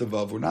difference is the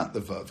Vav or not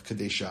the Vav.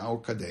 Kadesha or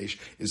Kadesh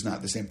is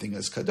not the same thing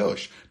as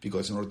Kadosh,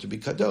 because in order to be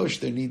Kadosh,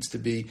 there needs to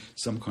be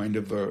some kind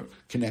of a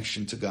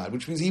connection to God,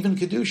 which means even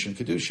Kedushin.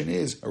 Kedushin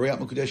is, Arayat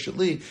Mukadesh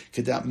Li,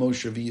 Kedat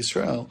Moshe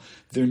Yisrael.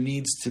 There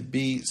needs to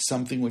be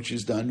something which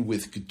is done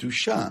with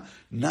Kedusha,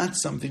 not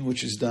something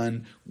which is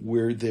done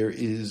where it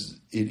is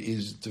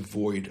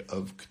devoid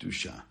of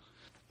Kedusha.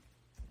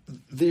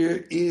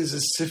 There is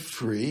a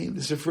Sifri. The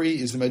Sifri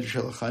is the Medrash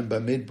Halachaim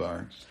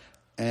Bamidbar.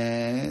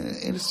 And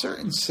in a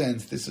certain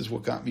sense, this is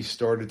what got me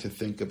started to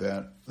think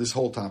about this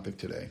whole topic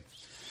today.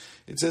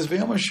 It says,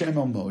 V'yom Hashem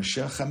el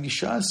Moshe,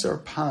 15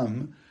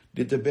 pam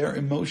didaber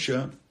im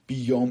Moshe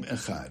biyom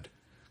echad.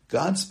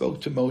 God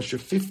spoke to Moshe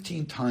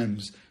 15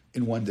 times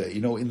in one day.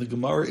 You know, in the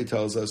Gemara, it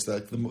tells us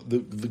that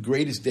the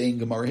greatest day in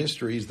Gemara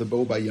history is the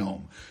Bo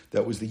Bayom.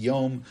 That was the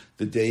Yom,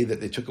 the day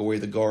that they took away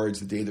the guards,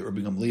 the day that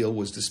Rabbi Gamliel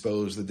was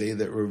disposed, the day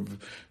that Rav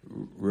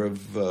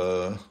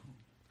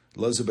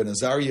Elazar ben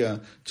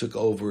Azariah took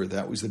over.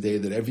 That was the day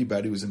that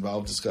everybody was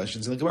involved in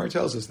discussions. And the Gemara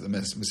tells us that the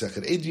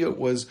Masechet Ediyot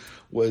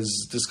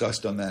was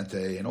discussed on that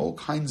day, and all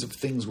kinds of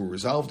things were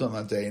resolved on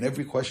that day, and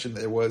every question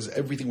there was,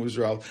 everything was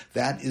resolved.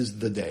 That is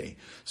the day.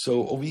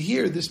 So over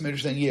here, this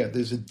Medrash saying, yeah,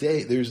 there's a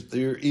day,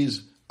 there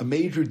is a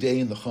major day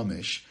in the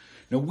Chumash.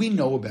 Now, we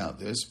know about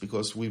this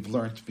because we've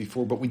learned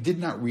before, but we did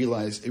not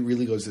realize it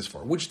really goes this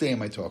far. Which day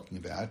am I talking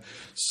about?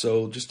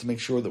 So, just to make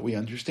sure that we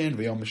understand,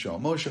 V'yom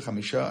Moshe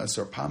chamisha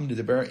asar pam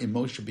nidaber im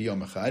Moshe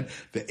b'yom echad,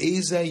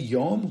 ve'ezeh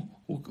yom,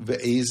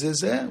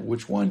 ve'ezeh,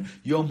 which one?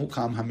 Yom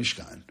hukam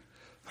hamishkan.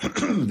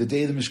 The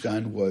day the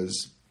Mishkan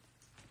was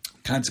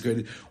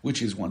consecrated,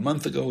 which is 1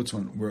 month ago. It's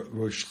on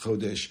Rosh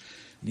Chodesh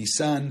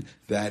Nisan.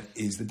 That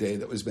is the day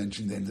that was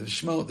mentioned in the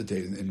Shemot, the day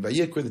in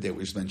Vayikra, the day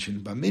was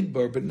mentioned in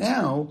Bamidbar. But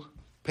now,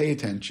 pay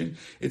attention.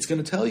 It's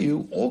going to tell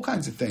you all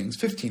kinds of things,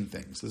 15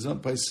 things. There's no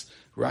place,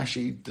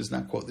 Rashi does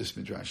not quote this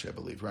midrash, I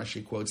believe.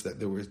 Rashi quotes that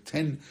there were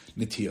 10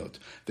 nitiyot.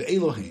 The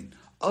Elohim,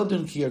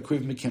 Adon ki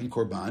yakriv mikem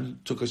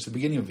korban, took us to the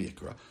beginning of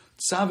Vayikra.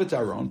 Tzav et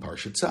Aaron,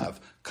 Parshat Tzav.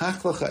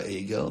 Kach lacha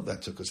egel,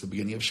 that took us to the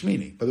beginning of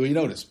Shmini. By the way, you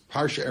notice,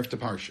 Parsha after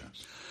Parsha.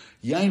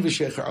 Yain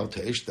v'shecher al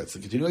tesh, that's the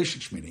continuation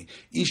of Shmini.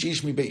 Ish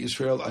ish mi beit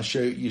Yisrael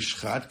asher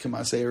yishchat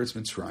k'masei eretz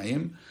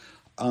Mitzrayim.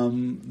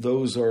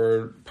 Those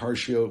are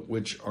Parsha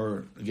which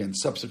are, again,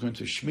 subsequent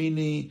to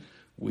Shmini.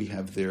 We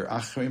have their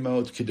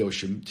Achrimot,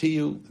 Kedoshim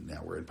Tihiyu.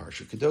 Now we're in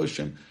Parsha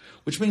Kedoshim,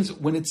 which means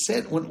when it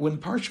said, when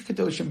Parsha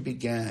Kedoshim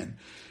began,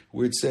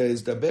 where it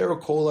says, Daber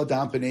kol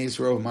adam b'nei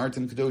Yisrael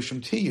Martin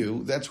Kedoshim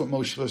Tihiyu, that's what Moshe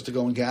was supposed to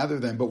go and gather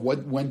them. But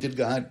when did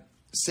God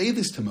say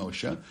this to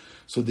Moshe?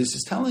 So this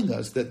is telling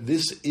us that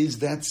this is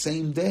that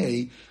same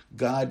day.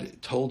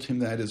 God told him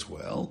that as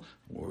well.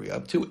 What are we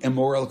up to?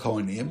 Emor el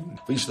Kohanim.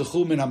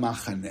 V'yishlechu min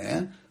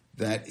ha'machaneh.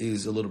 That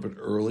is a little bit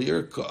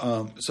earlier.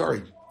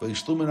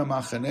 V'yishlechu min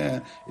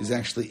ha'machaneh is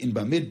actually in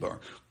Bamidbar.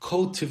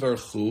 Ko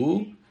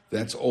tivarchu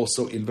That's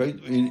also in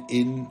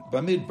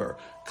Bamidbar.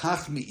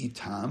 Kach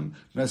mi'itam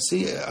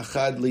nasi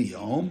achad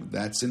liyom.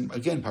 That's in,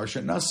 again,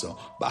 Parshat Naso.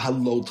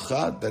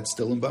 Ba'halotcha, that's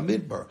still in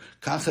Bamidbar.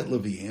 Kachet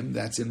Leviim,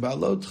 that's in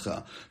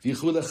Ba'halotcha.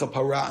 V'yichulecha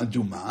para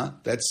aduma,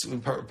 that's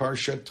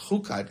Parshat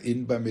Chukat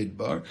in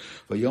Bamidbar.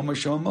 V'yom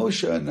Hashem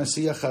Moshe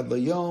nasi achad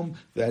liyom,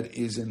 that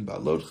is in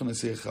Ba'halotcha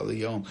nasi achad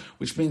liyom.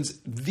 Which means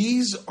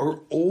these are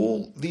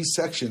all these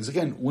sections.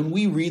 Again, when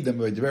we read them,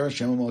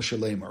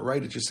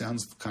 right, it just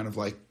sounds kind of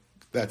like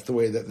that's the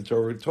way that the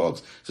Torah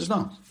talks. It says,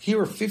 no,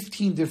 here are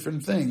 15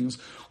 different things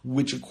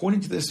which, according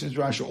to this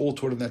Midrash, are all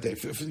taught on that day.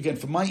 Again,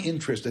 for my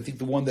interest, I think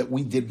the one that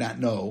we did not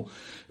know,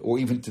 or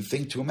even to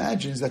think to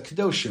imagine, is that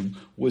Kedoshim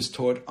was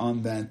taught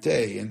on that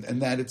day.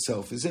 And that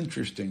itself is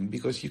interesting,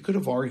 because you could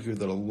have argued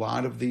that a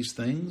lot of these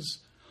things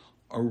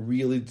are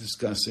really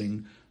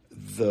discussing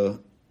the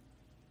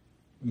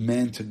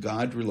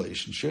man-to-God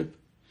relationship.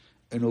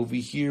 And over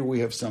here we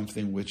have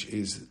something which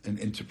is an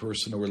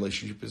interpersonal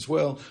relationship as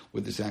well,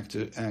 with this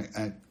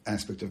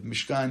aspect of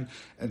Mishkan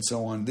and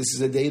so on. This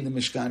is a day the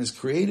Mishkan is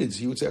created.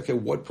 So you would say, okay,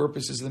 what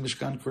purpose is the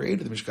Mishkan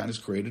created? The Mishkan is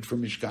created for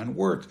Mishkan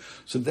work.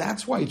 So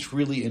that's why it's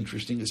really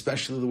interesting,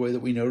 especially the way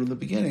that we noted in the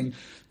beginning,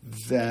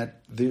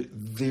 that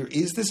there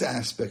is this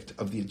aspect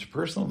of the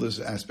interpersonal, this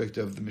aspect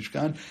of the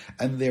Mishkan,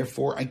 and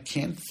therefore I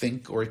can't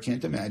think or I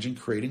can't imagine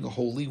creating a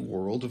holy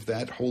world if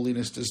that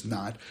holiness does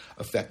not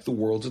affect the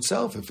world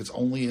itself, if it's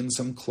only in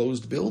some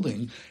closed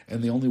building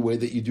and the only way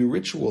that you do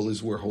ritual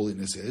is where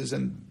holiness is.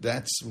 And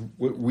that's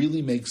what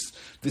really makes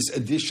this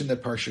addition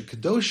that Parsha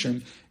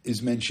Kedoshim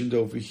is mentioned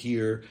over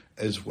here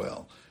as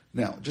well.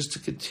 Now, just to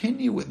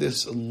continue with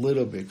this a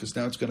little bit, because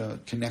now it's going to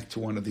connect to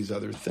one of these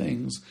other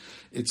things,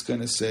 it's going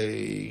to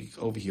say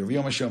over here,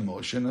 V'yom Hashem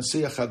Moshe,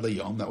 Nasi Achad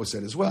Layom, that was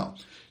said as well.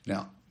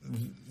 Now,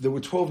 there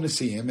were 12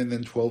 Nasiim and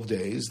then 12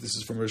 days. This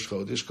is from Rosh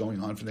Chodesh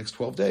going on for the next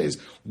 12 days.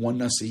 One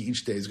Nasi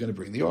each day is going to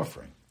bring the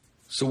offering.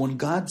 So when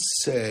God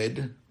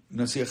said,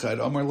 Nasi Achad,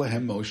 Amar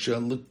Lahem Moshe,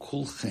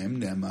 L'kulchem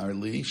Ne'amar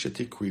Li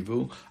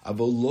Shetikrivu, Avo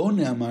Lo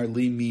Ne'amar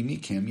Li Mi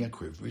Mikem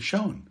Yakriv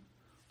Rishon.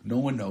 No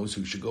one knows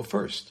who should go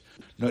first.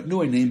 Now,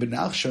 going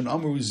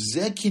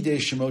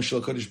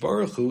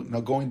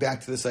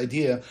back to this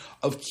idea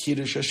of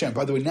Kiddush Hashem.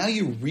 By the way, now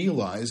you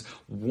realize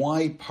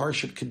why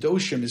Parshat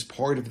Kedoshim is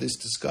part of this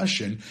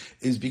discussion,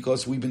 is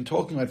because we've been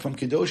talking about from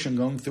Kedoshim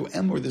going through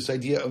Emor, this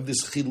idea of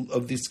this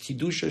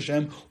Kiddush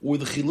Hashem or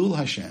the Chilul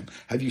Hashem.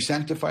 Have you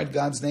sanctified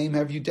God's name?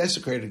 Have you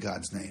desecrated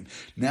God's name?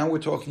 Now we're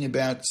talking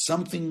about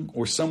something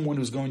or someone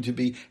who's going to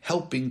be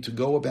helping to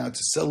go about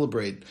to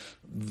celebrate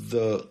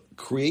the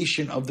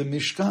creation of the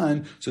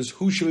Mishkan. Says,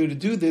 who should be able to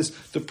do this?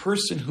 The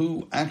person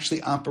who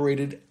actually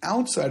operated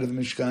outside of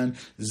the Mishkan,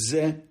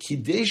 Ze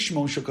Kidesh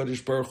Moshe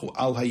Kadosh Baruch Hu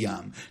Al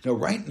Hayam. Now,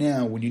 right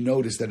now, when you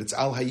notice that it's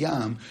Al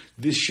Hayam,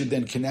 this should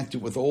then connect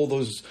it with all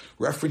those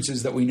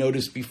references that we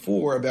noticed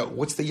before about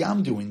what's the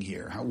Yam doing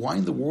here? Why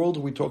in the world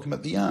are we talking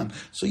about the Yam?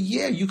 So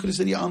yeah, you could have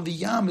said, yeah, on the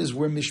Yam is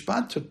where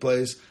Mishpat took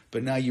place,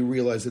 but now you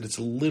realize that it's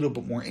a little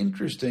bit more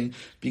interesting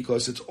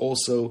because it's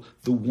also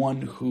the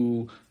one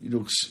who,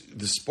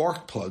 the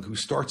spark plug, who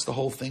starts the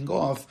whole thing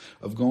off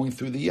of going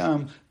through the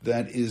Yam,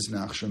 that is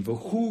Nachshon.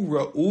 V'hu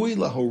ra'ui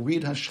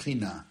lahorid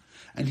hashchina.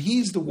 And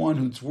he's the one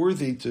who's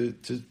worthy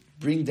to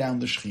bring down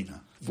the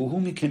Shechina.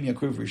 V'hu mikem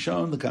yakriv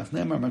rishon, l'kach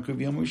nemar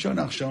makriv yom rishon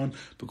nachshon,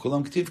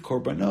 b'kulam k'tiv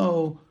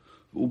korbano,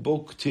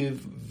 ubo k'tiv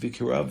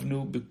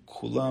v'kiravnu,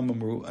 b'kulam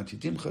amru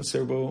atidim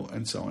chaserbo,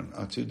 and so on.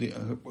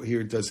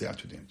 Here it does the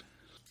atudim.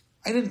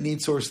 I didn't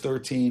need source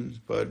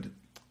 13, but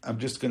I'm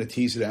just going to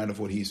tease it out of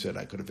what he said.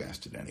 I could have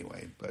asked it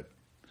anyway, but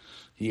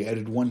he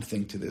added one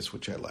thing to this,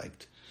 which I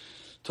liked.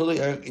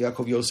 TORAH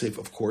Yaakov Yosef,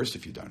 of course,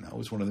 if you don't know,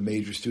 is one of the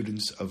major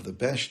students of the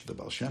Besht, the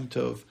Baal Shem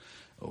Tov.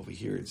 Over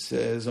here it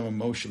says,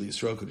 Moshe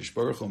Yisrael Kadosh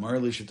Baruch Hu Amar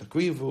Li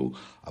Shetakrivu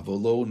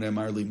Avolo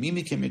Ne'amar Li Mi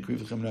Mikem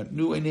Yakrivchem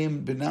Natnu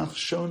Enem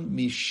Benachshon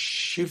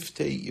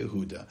Mishiftei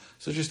Yehuda.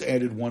 So just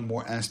added one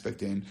more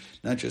aspect in,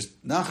 not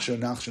just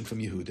Nachshon from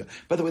Yehuda.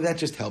 By the way, that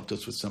just helped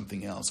us with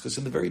something else, because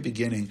in the very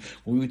beginning,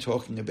 when we were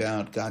talking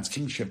about God's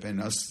kingship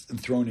and us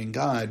enthroning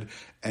God,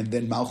 and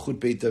then Malchut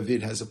Beit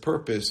David has a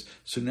purpose,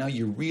 so now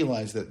you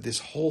realize that this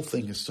whole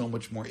thing is so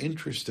much more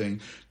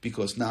interesting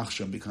because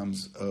Nachshon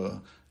becomes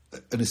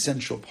an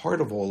essential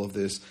part of all of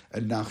this,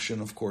 and Nachshon,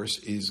 of course,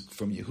 is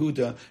from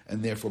Yehuda,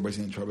 and therefore by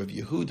saying the tribe of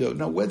Yehuda.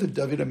 Now, whether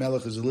David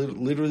HaMelech is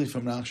literally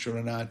from Nachshon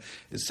or not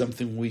is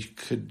something we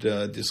could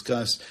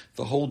discuss.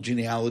 The whole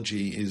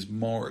genealogy is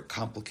more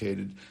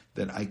complicated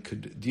than I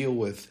could deal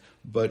with,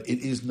 but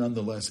it is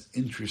nonetheless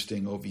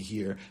interesting over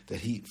here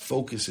that he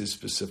focuses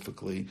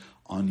specifically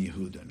on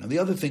Yehuda. Now, the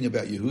other thing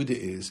about Yehuda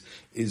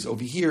is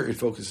over here it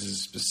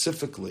focuses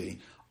specifically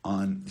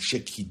on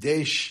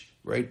Shekidesh,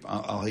 right,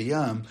 Al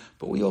Hayam,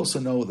 but we also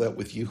know that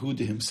with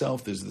Yehuda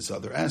himself, there's this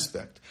other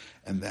aspect,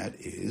 and that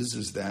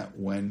is that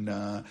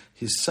when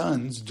his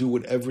sons do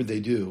whatever they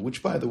do,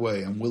 which, by the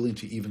way, I'm willing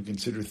to even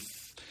consider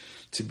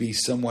to be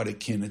somewhat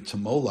akin to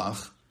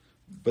Molach,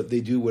 but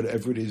they do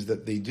whatever it is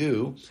that they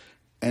do,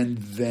 and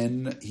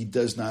then he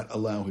does not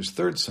allow his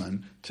third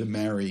son to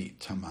marry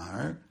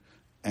Tamar,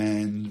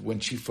 And when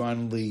she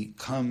finally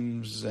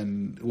comes,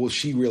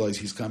 she realizes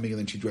he's coming, and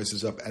then she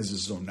dresses up as a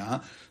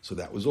zonah. So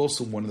that was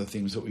also one of the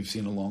themes that we've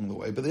seen along the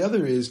way. But the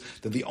other is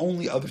that the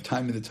only other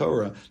time in the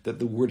Torah that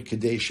the word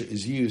Kadesha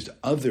is used,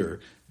 other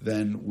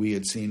than we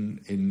had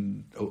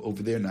seen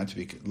over there, not to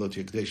be lo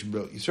Kedoshim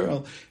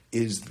Tihiyu,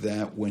 is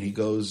that when he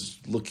goes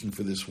looking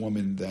for this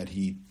woman that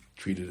he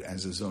treated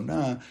as a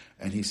zonah,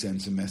 and he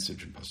sends a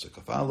message in Pasuk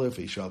of Aleph,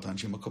 Yishal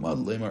Tanshim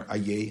Makomad Lemar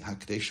Ayeh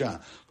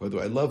HaKdesha. By the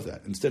way, I love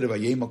that. Instead of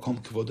Ayeh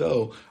Makom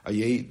Kvodo,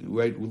 Ayeh,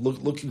 right,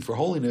 looking for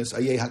holiness,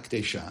 Ayeh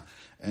HaKdesha.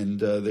 And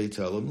they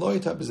tell him, Lo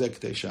Yita B'zeh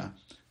Kdesha.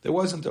 There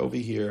wasn't over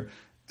here.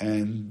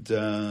 And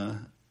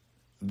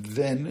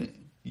then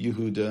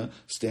Yehuda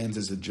stands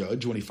as a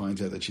judge when he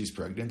finds out that she's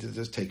pregnant and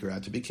says, take her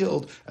out to be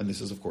killed. And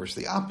this is, of course,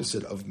 the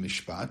opposite of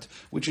Mishpat,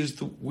 which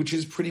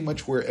is pretty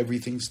much where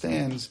everything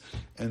stands.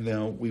 And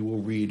now we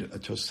will read a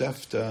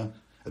Tosefta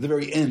at the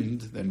very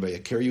end, then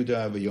Vayikra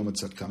Yehuda V'yom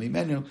Tzadka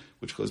Mimenu,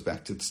 which goes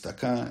back to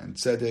Tzedakah and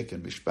Tzedek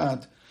and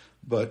Mishpat.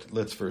 But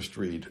let's first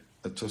read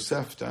a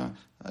Tosefta,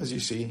 as you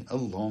see, a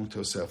long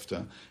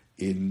Tosefta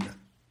in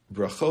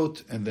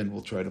Brachot, and then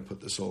we'll try to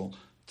put this all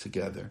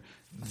together.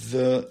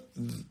 The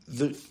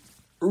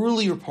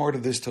earlier part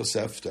of this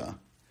Tosefta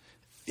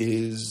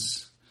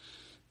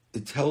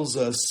it tells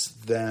us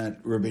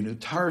that Rabbeinu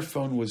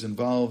Tarfon was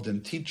involved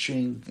in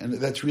teaching, and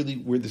that's really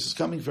where this is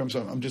coming from.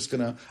 So I'm just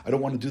I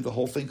don't want to do the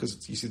whole thing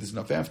because you see there's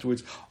enough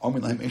afterwards. Amr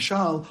lahem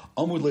Eshal,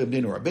 Amr lahem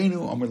Bnei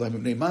Rabbeinu, Amr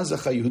lahem Bnei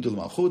Mazacha, Yehuda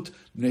l'Malchut,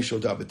 Bnei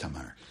Shodah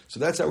b'Tamar. So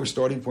that's our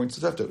starting point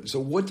Tosefta. So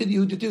what did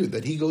Yehuda do?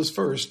 That he goes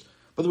first.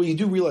 By the way, you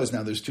do realize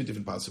now there's two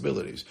different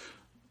possibilities.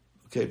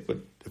 Okay, but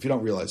if you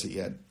don't realize it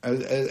yet,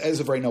 as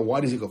of right now, why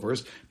does he go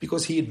first?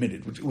 Because he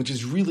admitted, which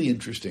is really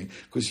interesting,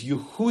 because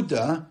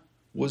Yehuda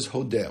was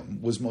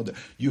Modeh.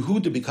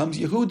 Yehuda becomes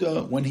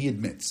Yehuda when he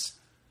admits.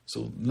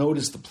 So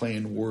notice the play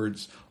in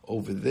words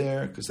over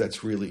there, because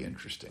that's really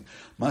interesting.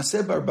 There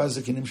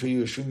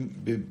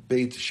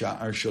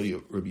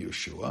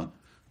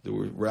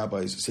were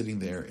rabbis sitting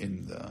there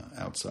in the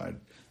outside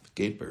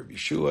gate by Rabbi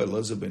Yeshua,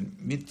 Elazar ben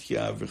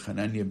Mitya,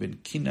 v'Chananya ben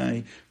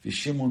Kinai,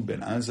 v'Shimon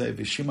ben Azai,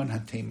 v'Shimon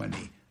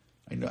HaTeimani.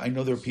 I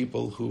know there are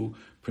people who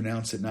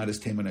pronounce it not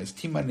as Teimani as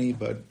Timani,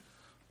 but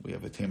we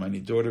have a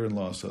Teimani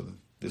daughter-in-law, so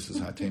this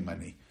is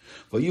HaTeimani.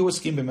 They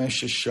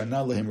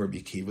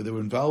were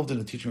involved in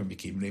the teaching of Rabbi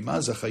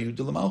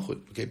Kiva.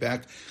 Okay,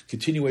 back,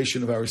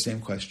 continuation of our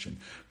same question.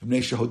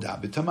 That's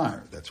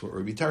what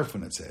Rabbi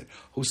Tarfon had said.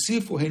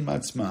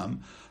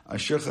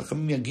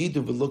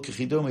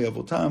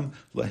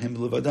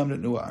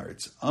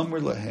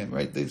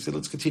 Right? They said,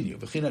 let's continue.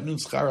 What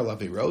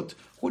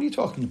are you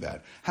talking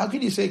about? How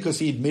can you say because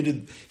he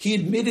admitted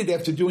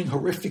after doing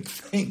horrific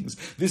things?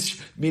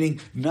 This meaning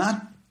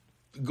not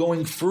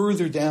going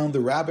further down the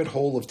rabbit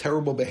hole of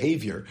terrible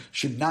behavior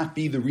should not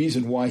be the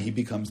reason why he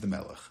becomes the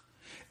melech.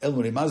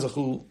 Because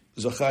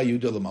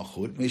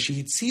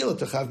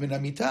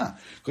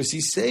he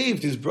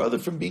saved his brother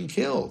from being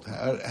killed.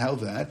 How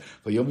that?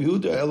 By the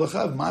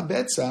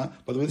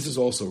way, this is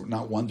also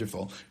not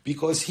wonderful,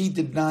 because he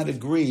did not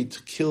agree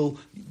to kill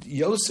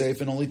Yosef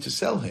and only to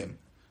sell him.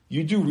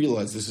 You do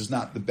realize this is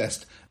not the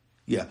best.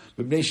 Yeah,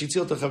 but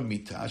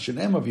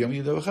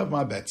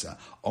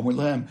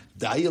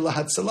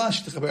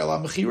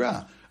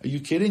are you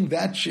kidding?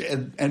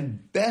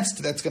 And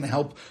best, that's going to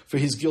help for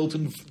his guilt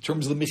in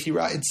terms of the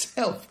mechira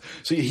itself.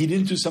 So he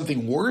didn't do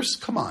something worse?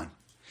 Come on.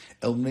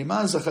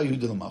 Because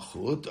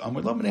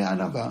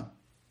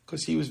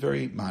he was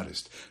very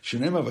modest. He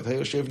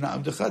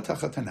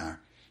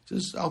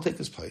says, I'll take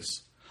his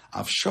place.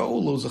 So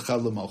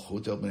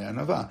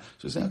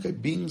saying, okay,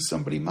 being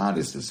somebody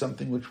modest is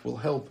something which will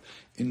help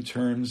in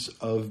terms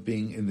of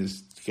being in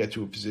this, to get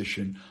to a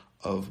position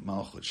of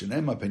malchut.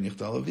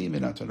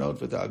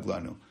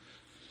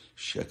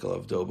 Shekel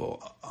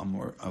Avdobo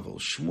Amor Aval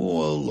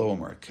Shmuel Lo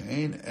Amar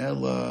Kain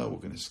Ella. We're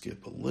going to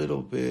skip a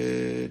little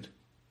bit.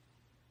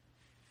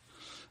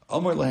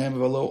 Amar Lahem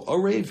Valo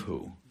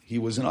Arevhu. He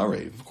was an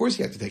Arev. Of course,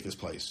 he had to take his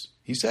place.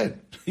 He said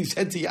to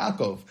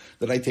Yaakov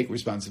that I take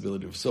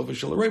responsibility of Silva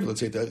Shal Arev. Let's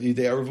say that the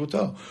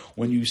Aravuto.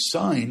 When you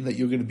sign that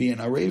you're going to be an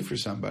Arev for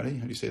somebody,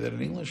 how do you say that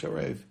in English?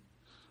 Arev.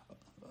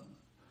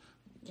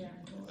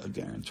 A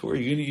guarantor.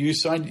 You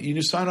sign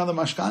on the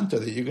mashkanta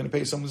that you're going to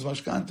pay someone's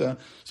mashkanta.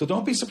 So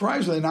don't be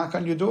surprised when they knock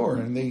on your door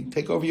and they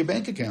take over your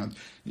bank account.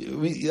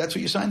 That's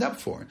what you signed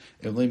up for.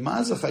 You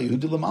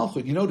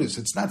notice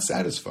it's not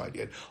satisfied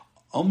yet.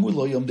 So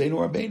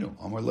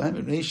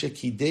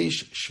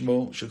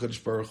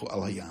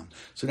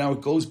now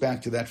it goes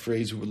back to that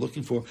phrase we were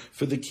looking for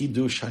the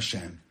Kiddush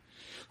Hashem.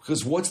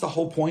 Because what's the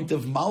whole point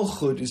of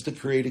Malchut is to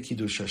create a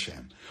Kiddush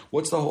Hashem.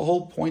 What's the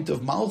whole point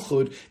of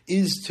Malchut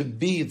is to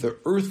be the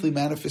earthly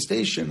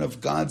manifestation of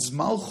God's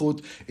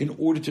Malchut in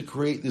order to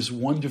create this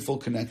wonderful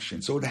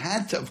connection. So it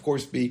had to, of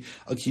course, be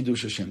a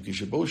Kiddush Hashem.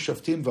 Notice,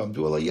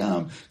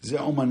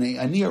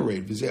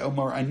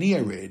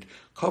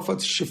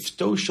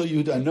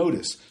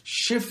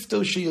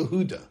 Shifto Shel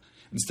Yehuda.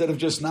 Instead of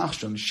just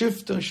Nachshon,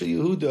 Shifto Shel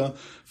Yehuda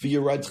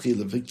v'yarad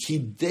chila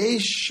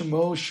v'kidesh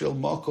shmo shel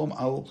makom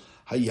al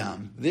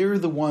Hayam. They're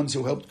the ones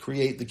who helped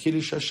create the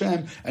Kiddush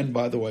Hashem. And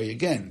by the way,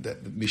 again,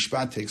 that the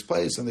mishpat takes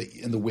place and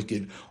the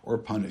wicked are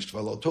punished.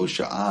 V'loto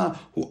sha'ah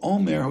hu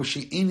omer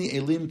hoshi'ini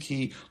elim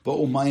ki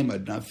ba'umayim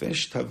ad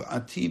nafesh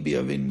tav'ati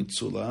bi'avin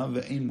mitzula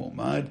ve'in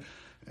momad,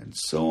 and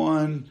so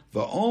on.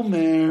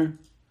 Va'omer,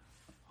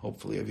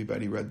 hopefully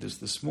everybody read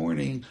this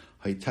morning,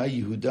 Hayta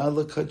Yehuda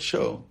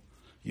l'kadsho.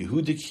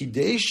 Yehuda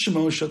kidesh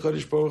shmo shel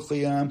Kadosh Baruch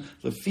Liyam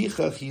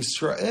lefichach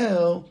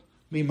Yisrael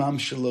mimam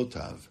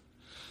shelotav.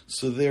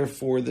 So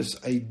therefore,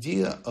 this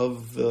idea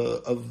of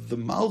the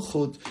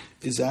Malchut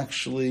is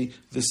actually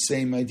the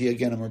same idea.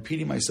 Again, I'm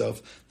repeating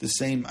myself. The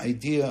same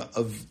idea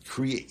of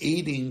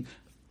creating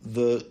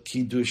the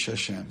Kiddush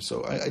Hashem.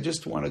 So I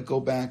just want to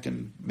go back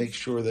and make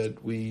sure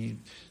that we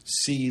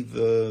see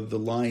the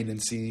line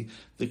and see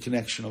the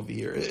connection over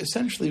here.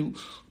 Essentially,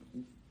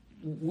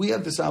 we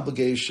have this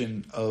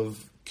obligation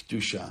of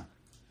Kedusha,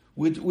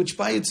 which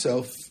by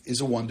itself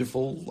is a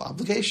wonderful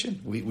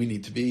obligation. We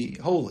need to be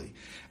holy.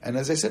 And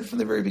as I said from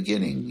the very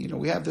beginning,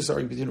 we have this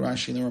argument between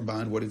Rashi and the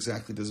Ramban, what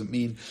exactly does it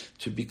mean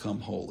to become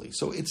holy?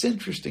 So it's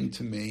interesting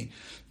to me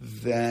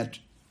that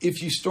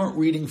if you start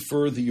reading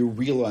further, you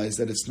realize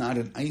that it's not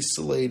an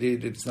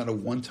isolated, it's not a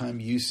one-time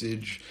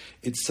usage,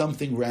 it's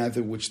something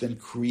rather which then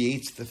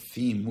creates the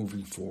theme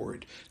moving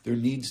forward. There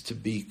needs to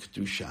be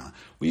Kedusha.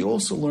 We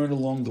also learn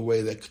along the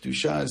way that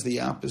Kedusha is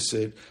the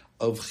opposite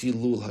of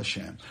Chilul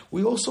Hashem.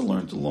 We also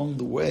learned along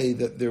the way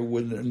that there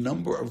were a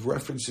number of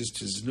references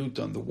to Znut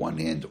on the one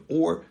hand,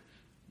 or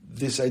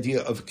this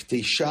idea of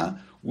Kedusha,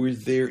 where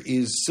there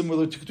is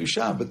similar to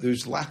Kedusha, but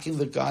there's lacking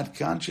the God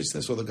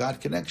consciousness or the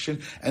God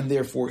connection, and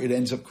therefore it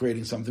ends up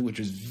creating something which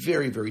is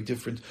very, very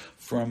different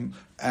from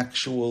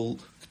actual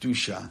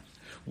Kedusha.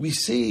 We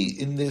see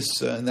in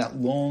this, in that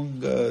long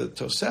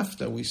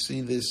Tosefta, we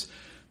see this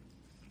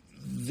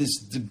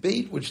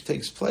debate which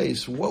takes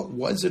place. What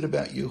was it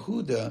about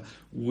Yehuda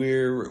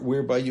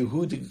whereby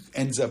Yehuda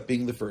ends up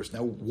being the first?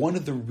 Now, one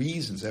of the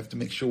reasons, I have to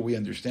make sure we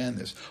understand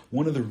this,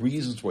 one of the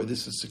reasons why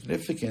this is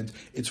significant,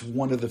 it's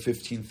one of the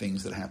 15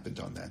 things that happened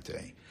on that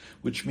day,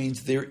 which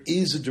means there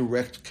is a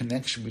direct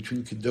connection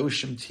between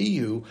Kedoshim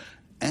Tihiyu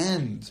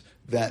and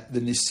that the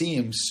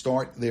Nisim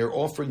start their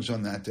offerings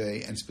on that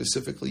day, and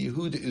specifically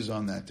Yehuda is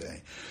on that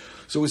day.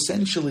 So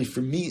essentially for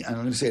me, and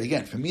I'm going to say it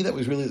again, for me that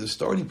was really the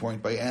starting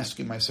point by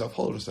asking myself,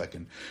 hold on a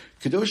second,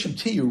 Kedoshim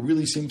Tihiyu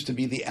really seems to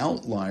be the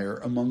outlier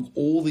among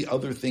all the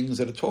other things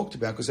that are talked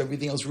about, because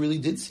everything else really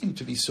did seem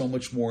to be so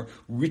much more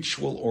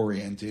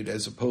ritual-oriented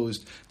as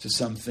opposed to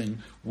something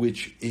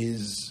which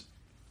is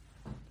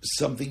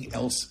something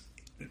else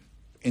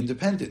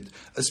independent,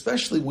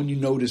 especially when you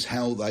notice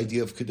how the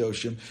idea of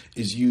Kedoshim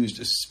is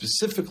used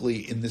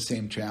specifically in the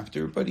same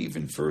chapter, but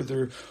even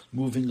further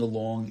moving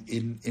along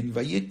in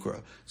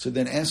Vayikra. So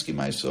then asking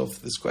myself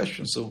this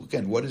question, so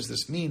again, what does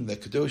this mean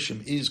that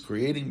Kedoshim is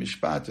creating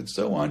Mishpat and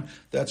so on?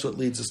 That's what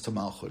leads us to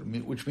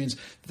Malchut, which means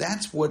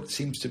that's what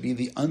seems to be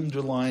the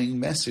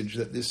underlying message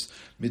that this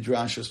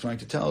Midrash is trying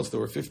to tell us. There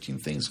were 15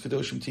 things,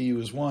 Kedoshim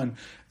Tihiyu is one,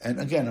 and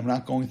again, I'm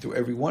not going through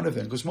every one of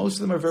them, because most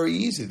of them are very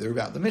easy. They're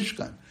about the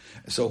Mishkan.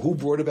 So who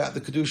brought about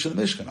the Kedusha of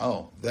the Mishkan?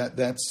 Oh,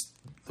 that's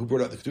who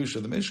brought out the Kedusha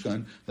of the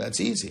Mishkan?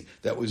 That's easy.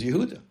 That was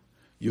Yehuda.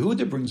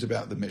 Yehuda brings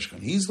about the Mishkan.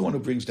 He's the one who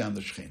brings down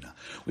the Shekhinah.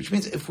 Which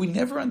means if we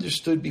never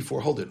understood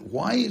before, hold it,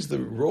 why is the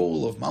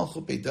role of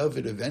Malchut Beit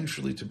David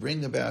eventually to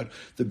bring about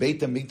the Beit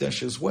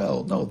HaMikdash as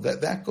well? No,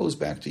 that goes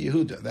back to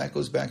Yehuda. That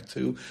goes back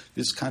to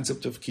this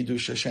concept of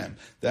Kiddush Hashem.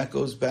 That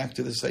goes back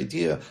to this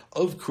idea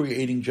of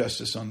creating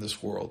justice on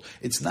this world.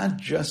 It's not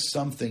just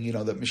something,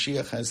 that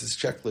Mashiach has this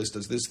checklist,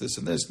 does this,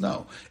 and this.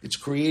 No, it's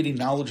creating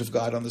knowledge of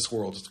God on this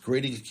world. It's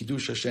creating a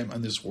Kiddush Hashem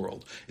on this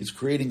world. It's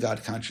creating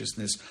God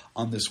consciousness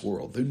on this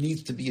world. There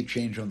needs to be a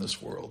change on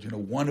this world.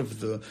 One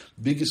of the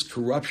biggest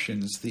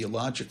corruptions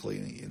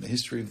theologically in the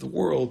history of the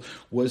world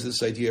was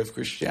this idea of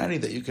Christianity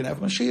that you can have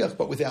Mashiach,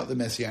 but without the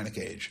Messianic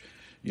age.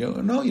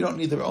 No, you don't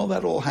need that.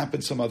 That all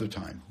happened some other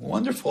time.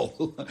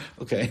 Wonderful.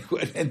 Okay,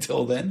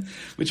 until then,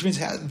 which means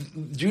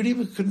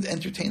Judaism couldn't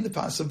entertain the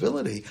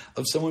possibility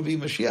of someone being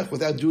Mashiach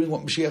without doing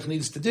what Mashiach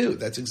needs to do.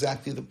 That's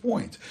exactly the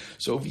point.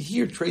 So over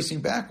here,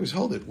 tracing backwards,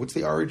 hold it. What's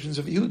the origins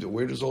of Yehuda?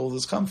 Where does all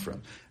this come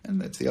from? And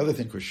that's the other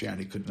thing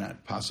Christianity could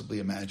not possibly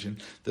imagine,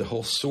 the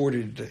whole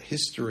sordid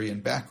history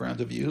and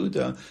background of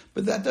Yehuda.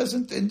 But that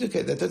doesn't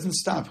indicate, that doesn't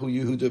stop who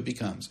Yehuda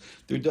becomes.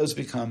 There does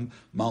become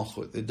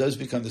Malchut. There does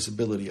become this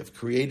ability of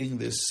creating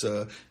this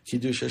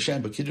Kiddush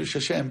Hashem. But Kiddush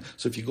Hashem,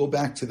 so if you go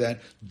back to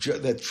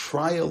that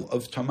trial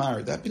of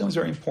Tamar, that becomes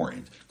very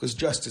important, because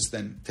justice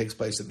then takes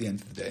place at the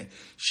end of the day.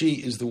 She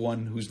is the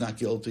one who's not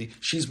guilty.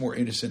 She's more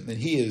innocent than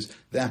he is.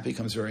 That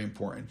becomes very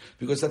important,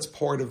 because that's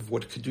part of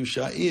what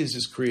Kedusha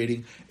is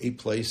creating a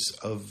place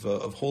of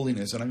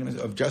holiness and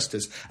of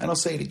justice. And I'll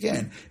say it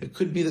again, it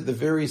could be that the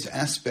various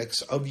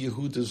aspects of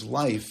Yehuda's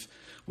life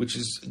which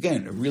is,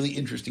 again, a really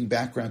interesting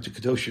background to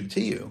Kedoshim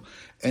Tihiyu.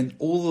 And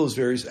all those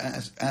various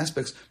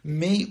aspects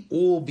may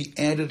all be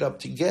added up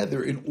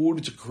together in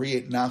order to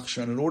create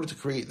Nachshon, in order to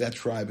create that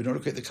tribe, in order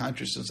to create the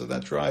consciousness of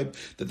that tribe,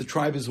 that the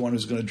tribe is the one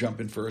who's going to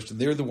jump in first, and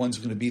they're the ones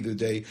who are going to be the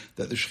day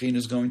that the Shekhinah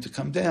is going to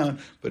come down.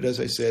 But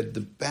as I said,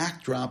 the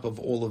backdrop of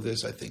all of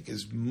this, I think,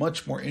 is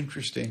much more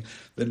interesting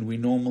than we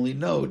normally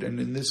note. And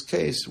in this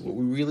case, what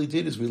we really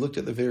did is we looked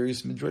at the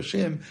various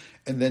Midrashim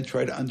and then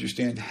try to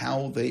understand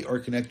how they are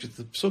connected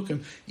to the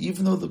Psukim,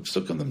 even though the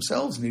Psukim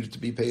themselves needed to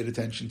be paid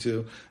attention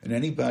to. And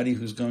anybody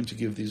who's going to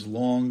give these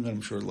long, and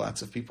I'm sure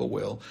lots of people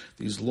will,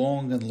 these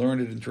long and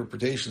learned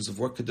interpretations of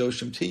what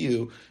Kedoshim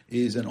Tihiyu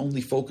is, and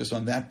only focus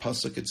on that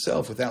pasuk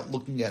itself without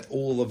looking at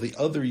all of the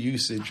other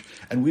usage.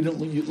 And we don't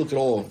look at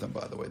all of them,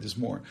 by the way, there's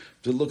more.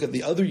 To look at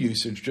the other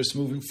usage just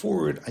moving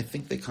forward, I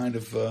think they kind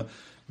of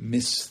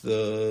miss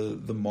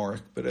the mark.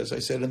 But as I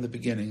said in the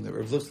beginning, that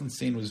Rav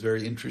Lichtenstein was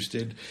very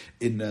interested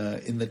in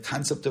the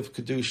concept of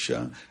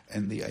Kedusha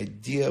and the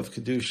idea of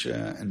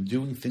Kedusha and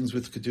doing things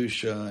with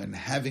Kedusha and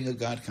having a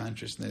God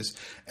consciousness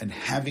and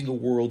having a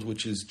world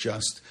which is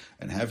just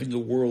and having a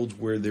world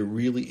where there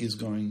really is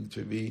going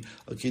to be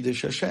a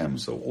Kiddush Hashem.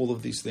 So all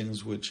of these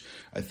things which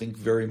I think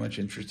very much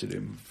interested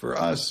him. For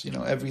us,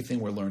 everything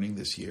we're learning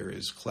this year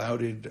is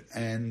clouded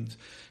and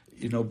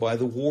by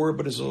the war,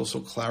 but is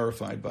also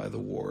clarified by the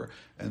war,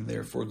 and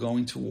therefore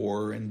going to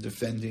war and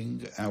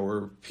defending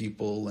our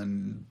people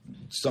and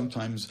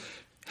sometimes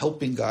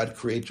helping God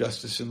create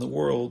justice in the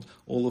world,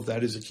 all of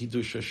that is a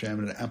Kiddush Hashem,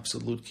 an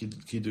absolute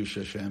Kiddush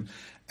Hashem.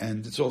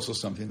 And it's also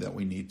something that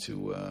we need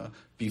to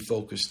be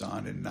focused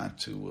on and not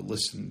to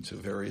listen to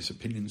various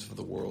opinions of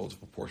the world,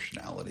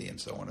 proportionality,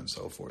 and so on and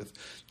so forth.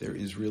 There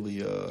is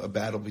really a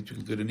battle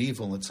between good and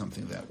evil, and it's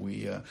something that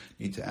we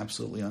need to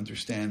absolutely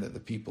understand, that the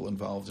people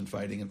involved in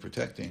fighting and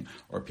protecting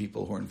are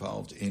people who are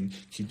involved in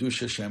Kiddush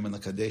Hashem and the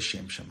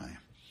Kadeshim Shemayim.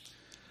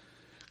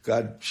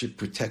 God should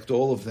protect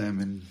all of them,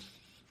 and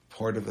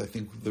part of, I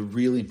think, the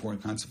really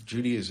important concept of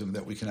Judaism,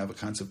 that we can have a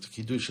concept of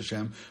Kiddush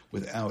Hashem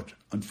without,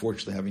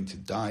 unfortunately, having to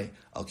die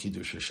al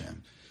Kiddush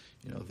Hashem.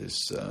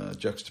 This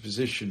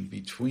juxtaposition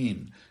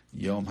between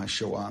Yom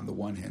HaShoah on the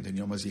one hand and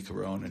Yom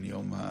HaZikaron and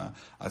Yom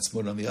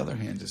HaAtzmaut on the other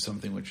hand is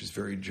something which is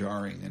very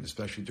jarring, and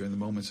especially during the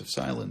moments of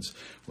silence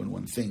when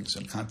one thinks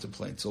and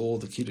contemplates all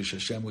the Kiddush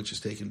Hashem which has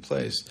taken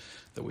place,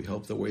 that we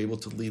hope that we're able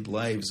to lead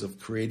lives of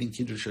creating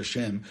Kiddush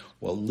Hashem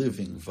while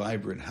living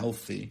vibrant,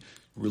 healthy,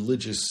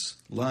 religious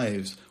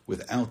lives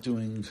without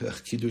doing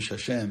Kiddush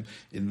Hashem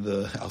in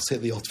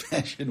the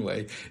old-fashioned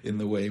way, in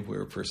the way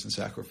where a person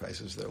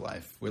sacrifices their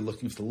life. We're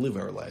looking to live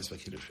our lives by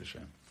Kiddush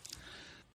Hashem.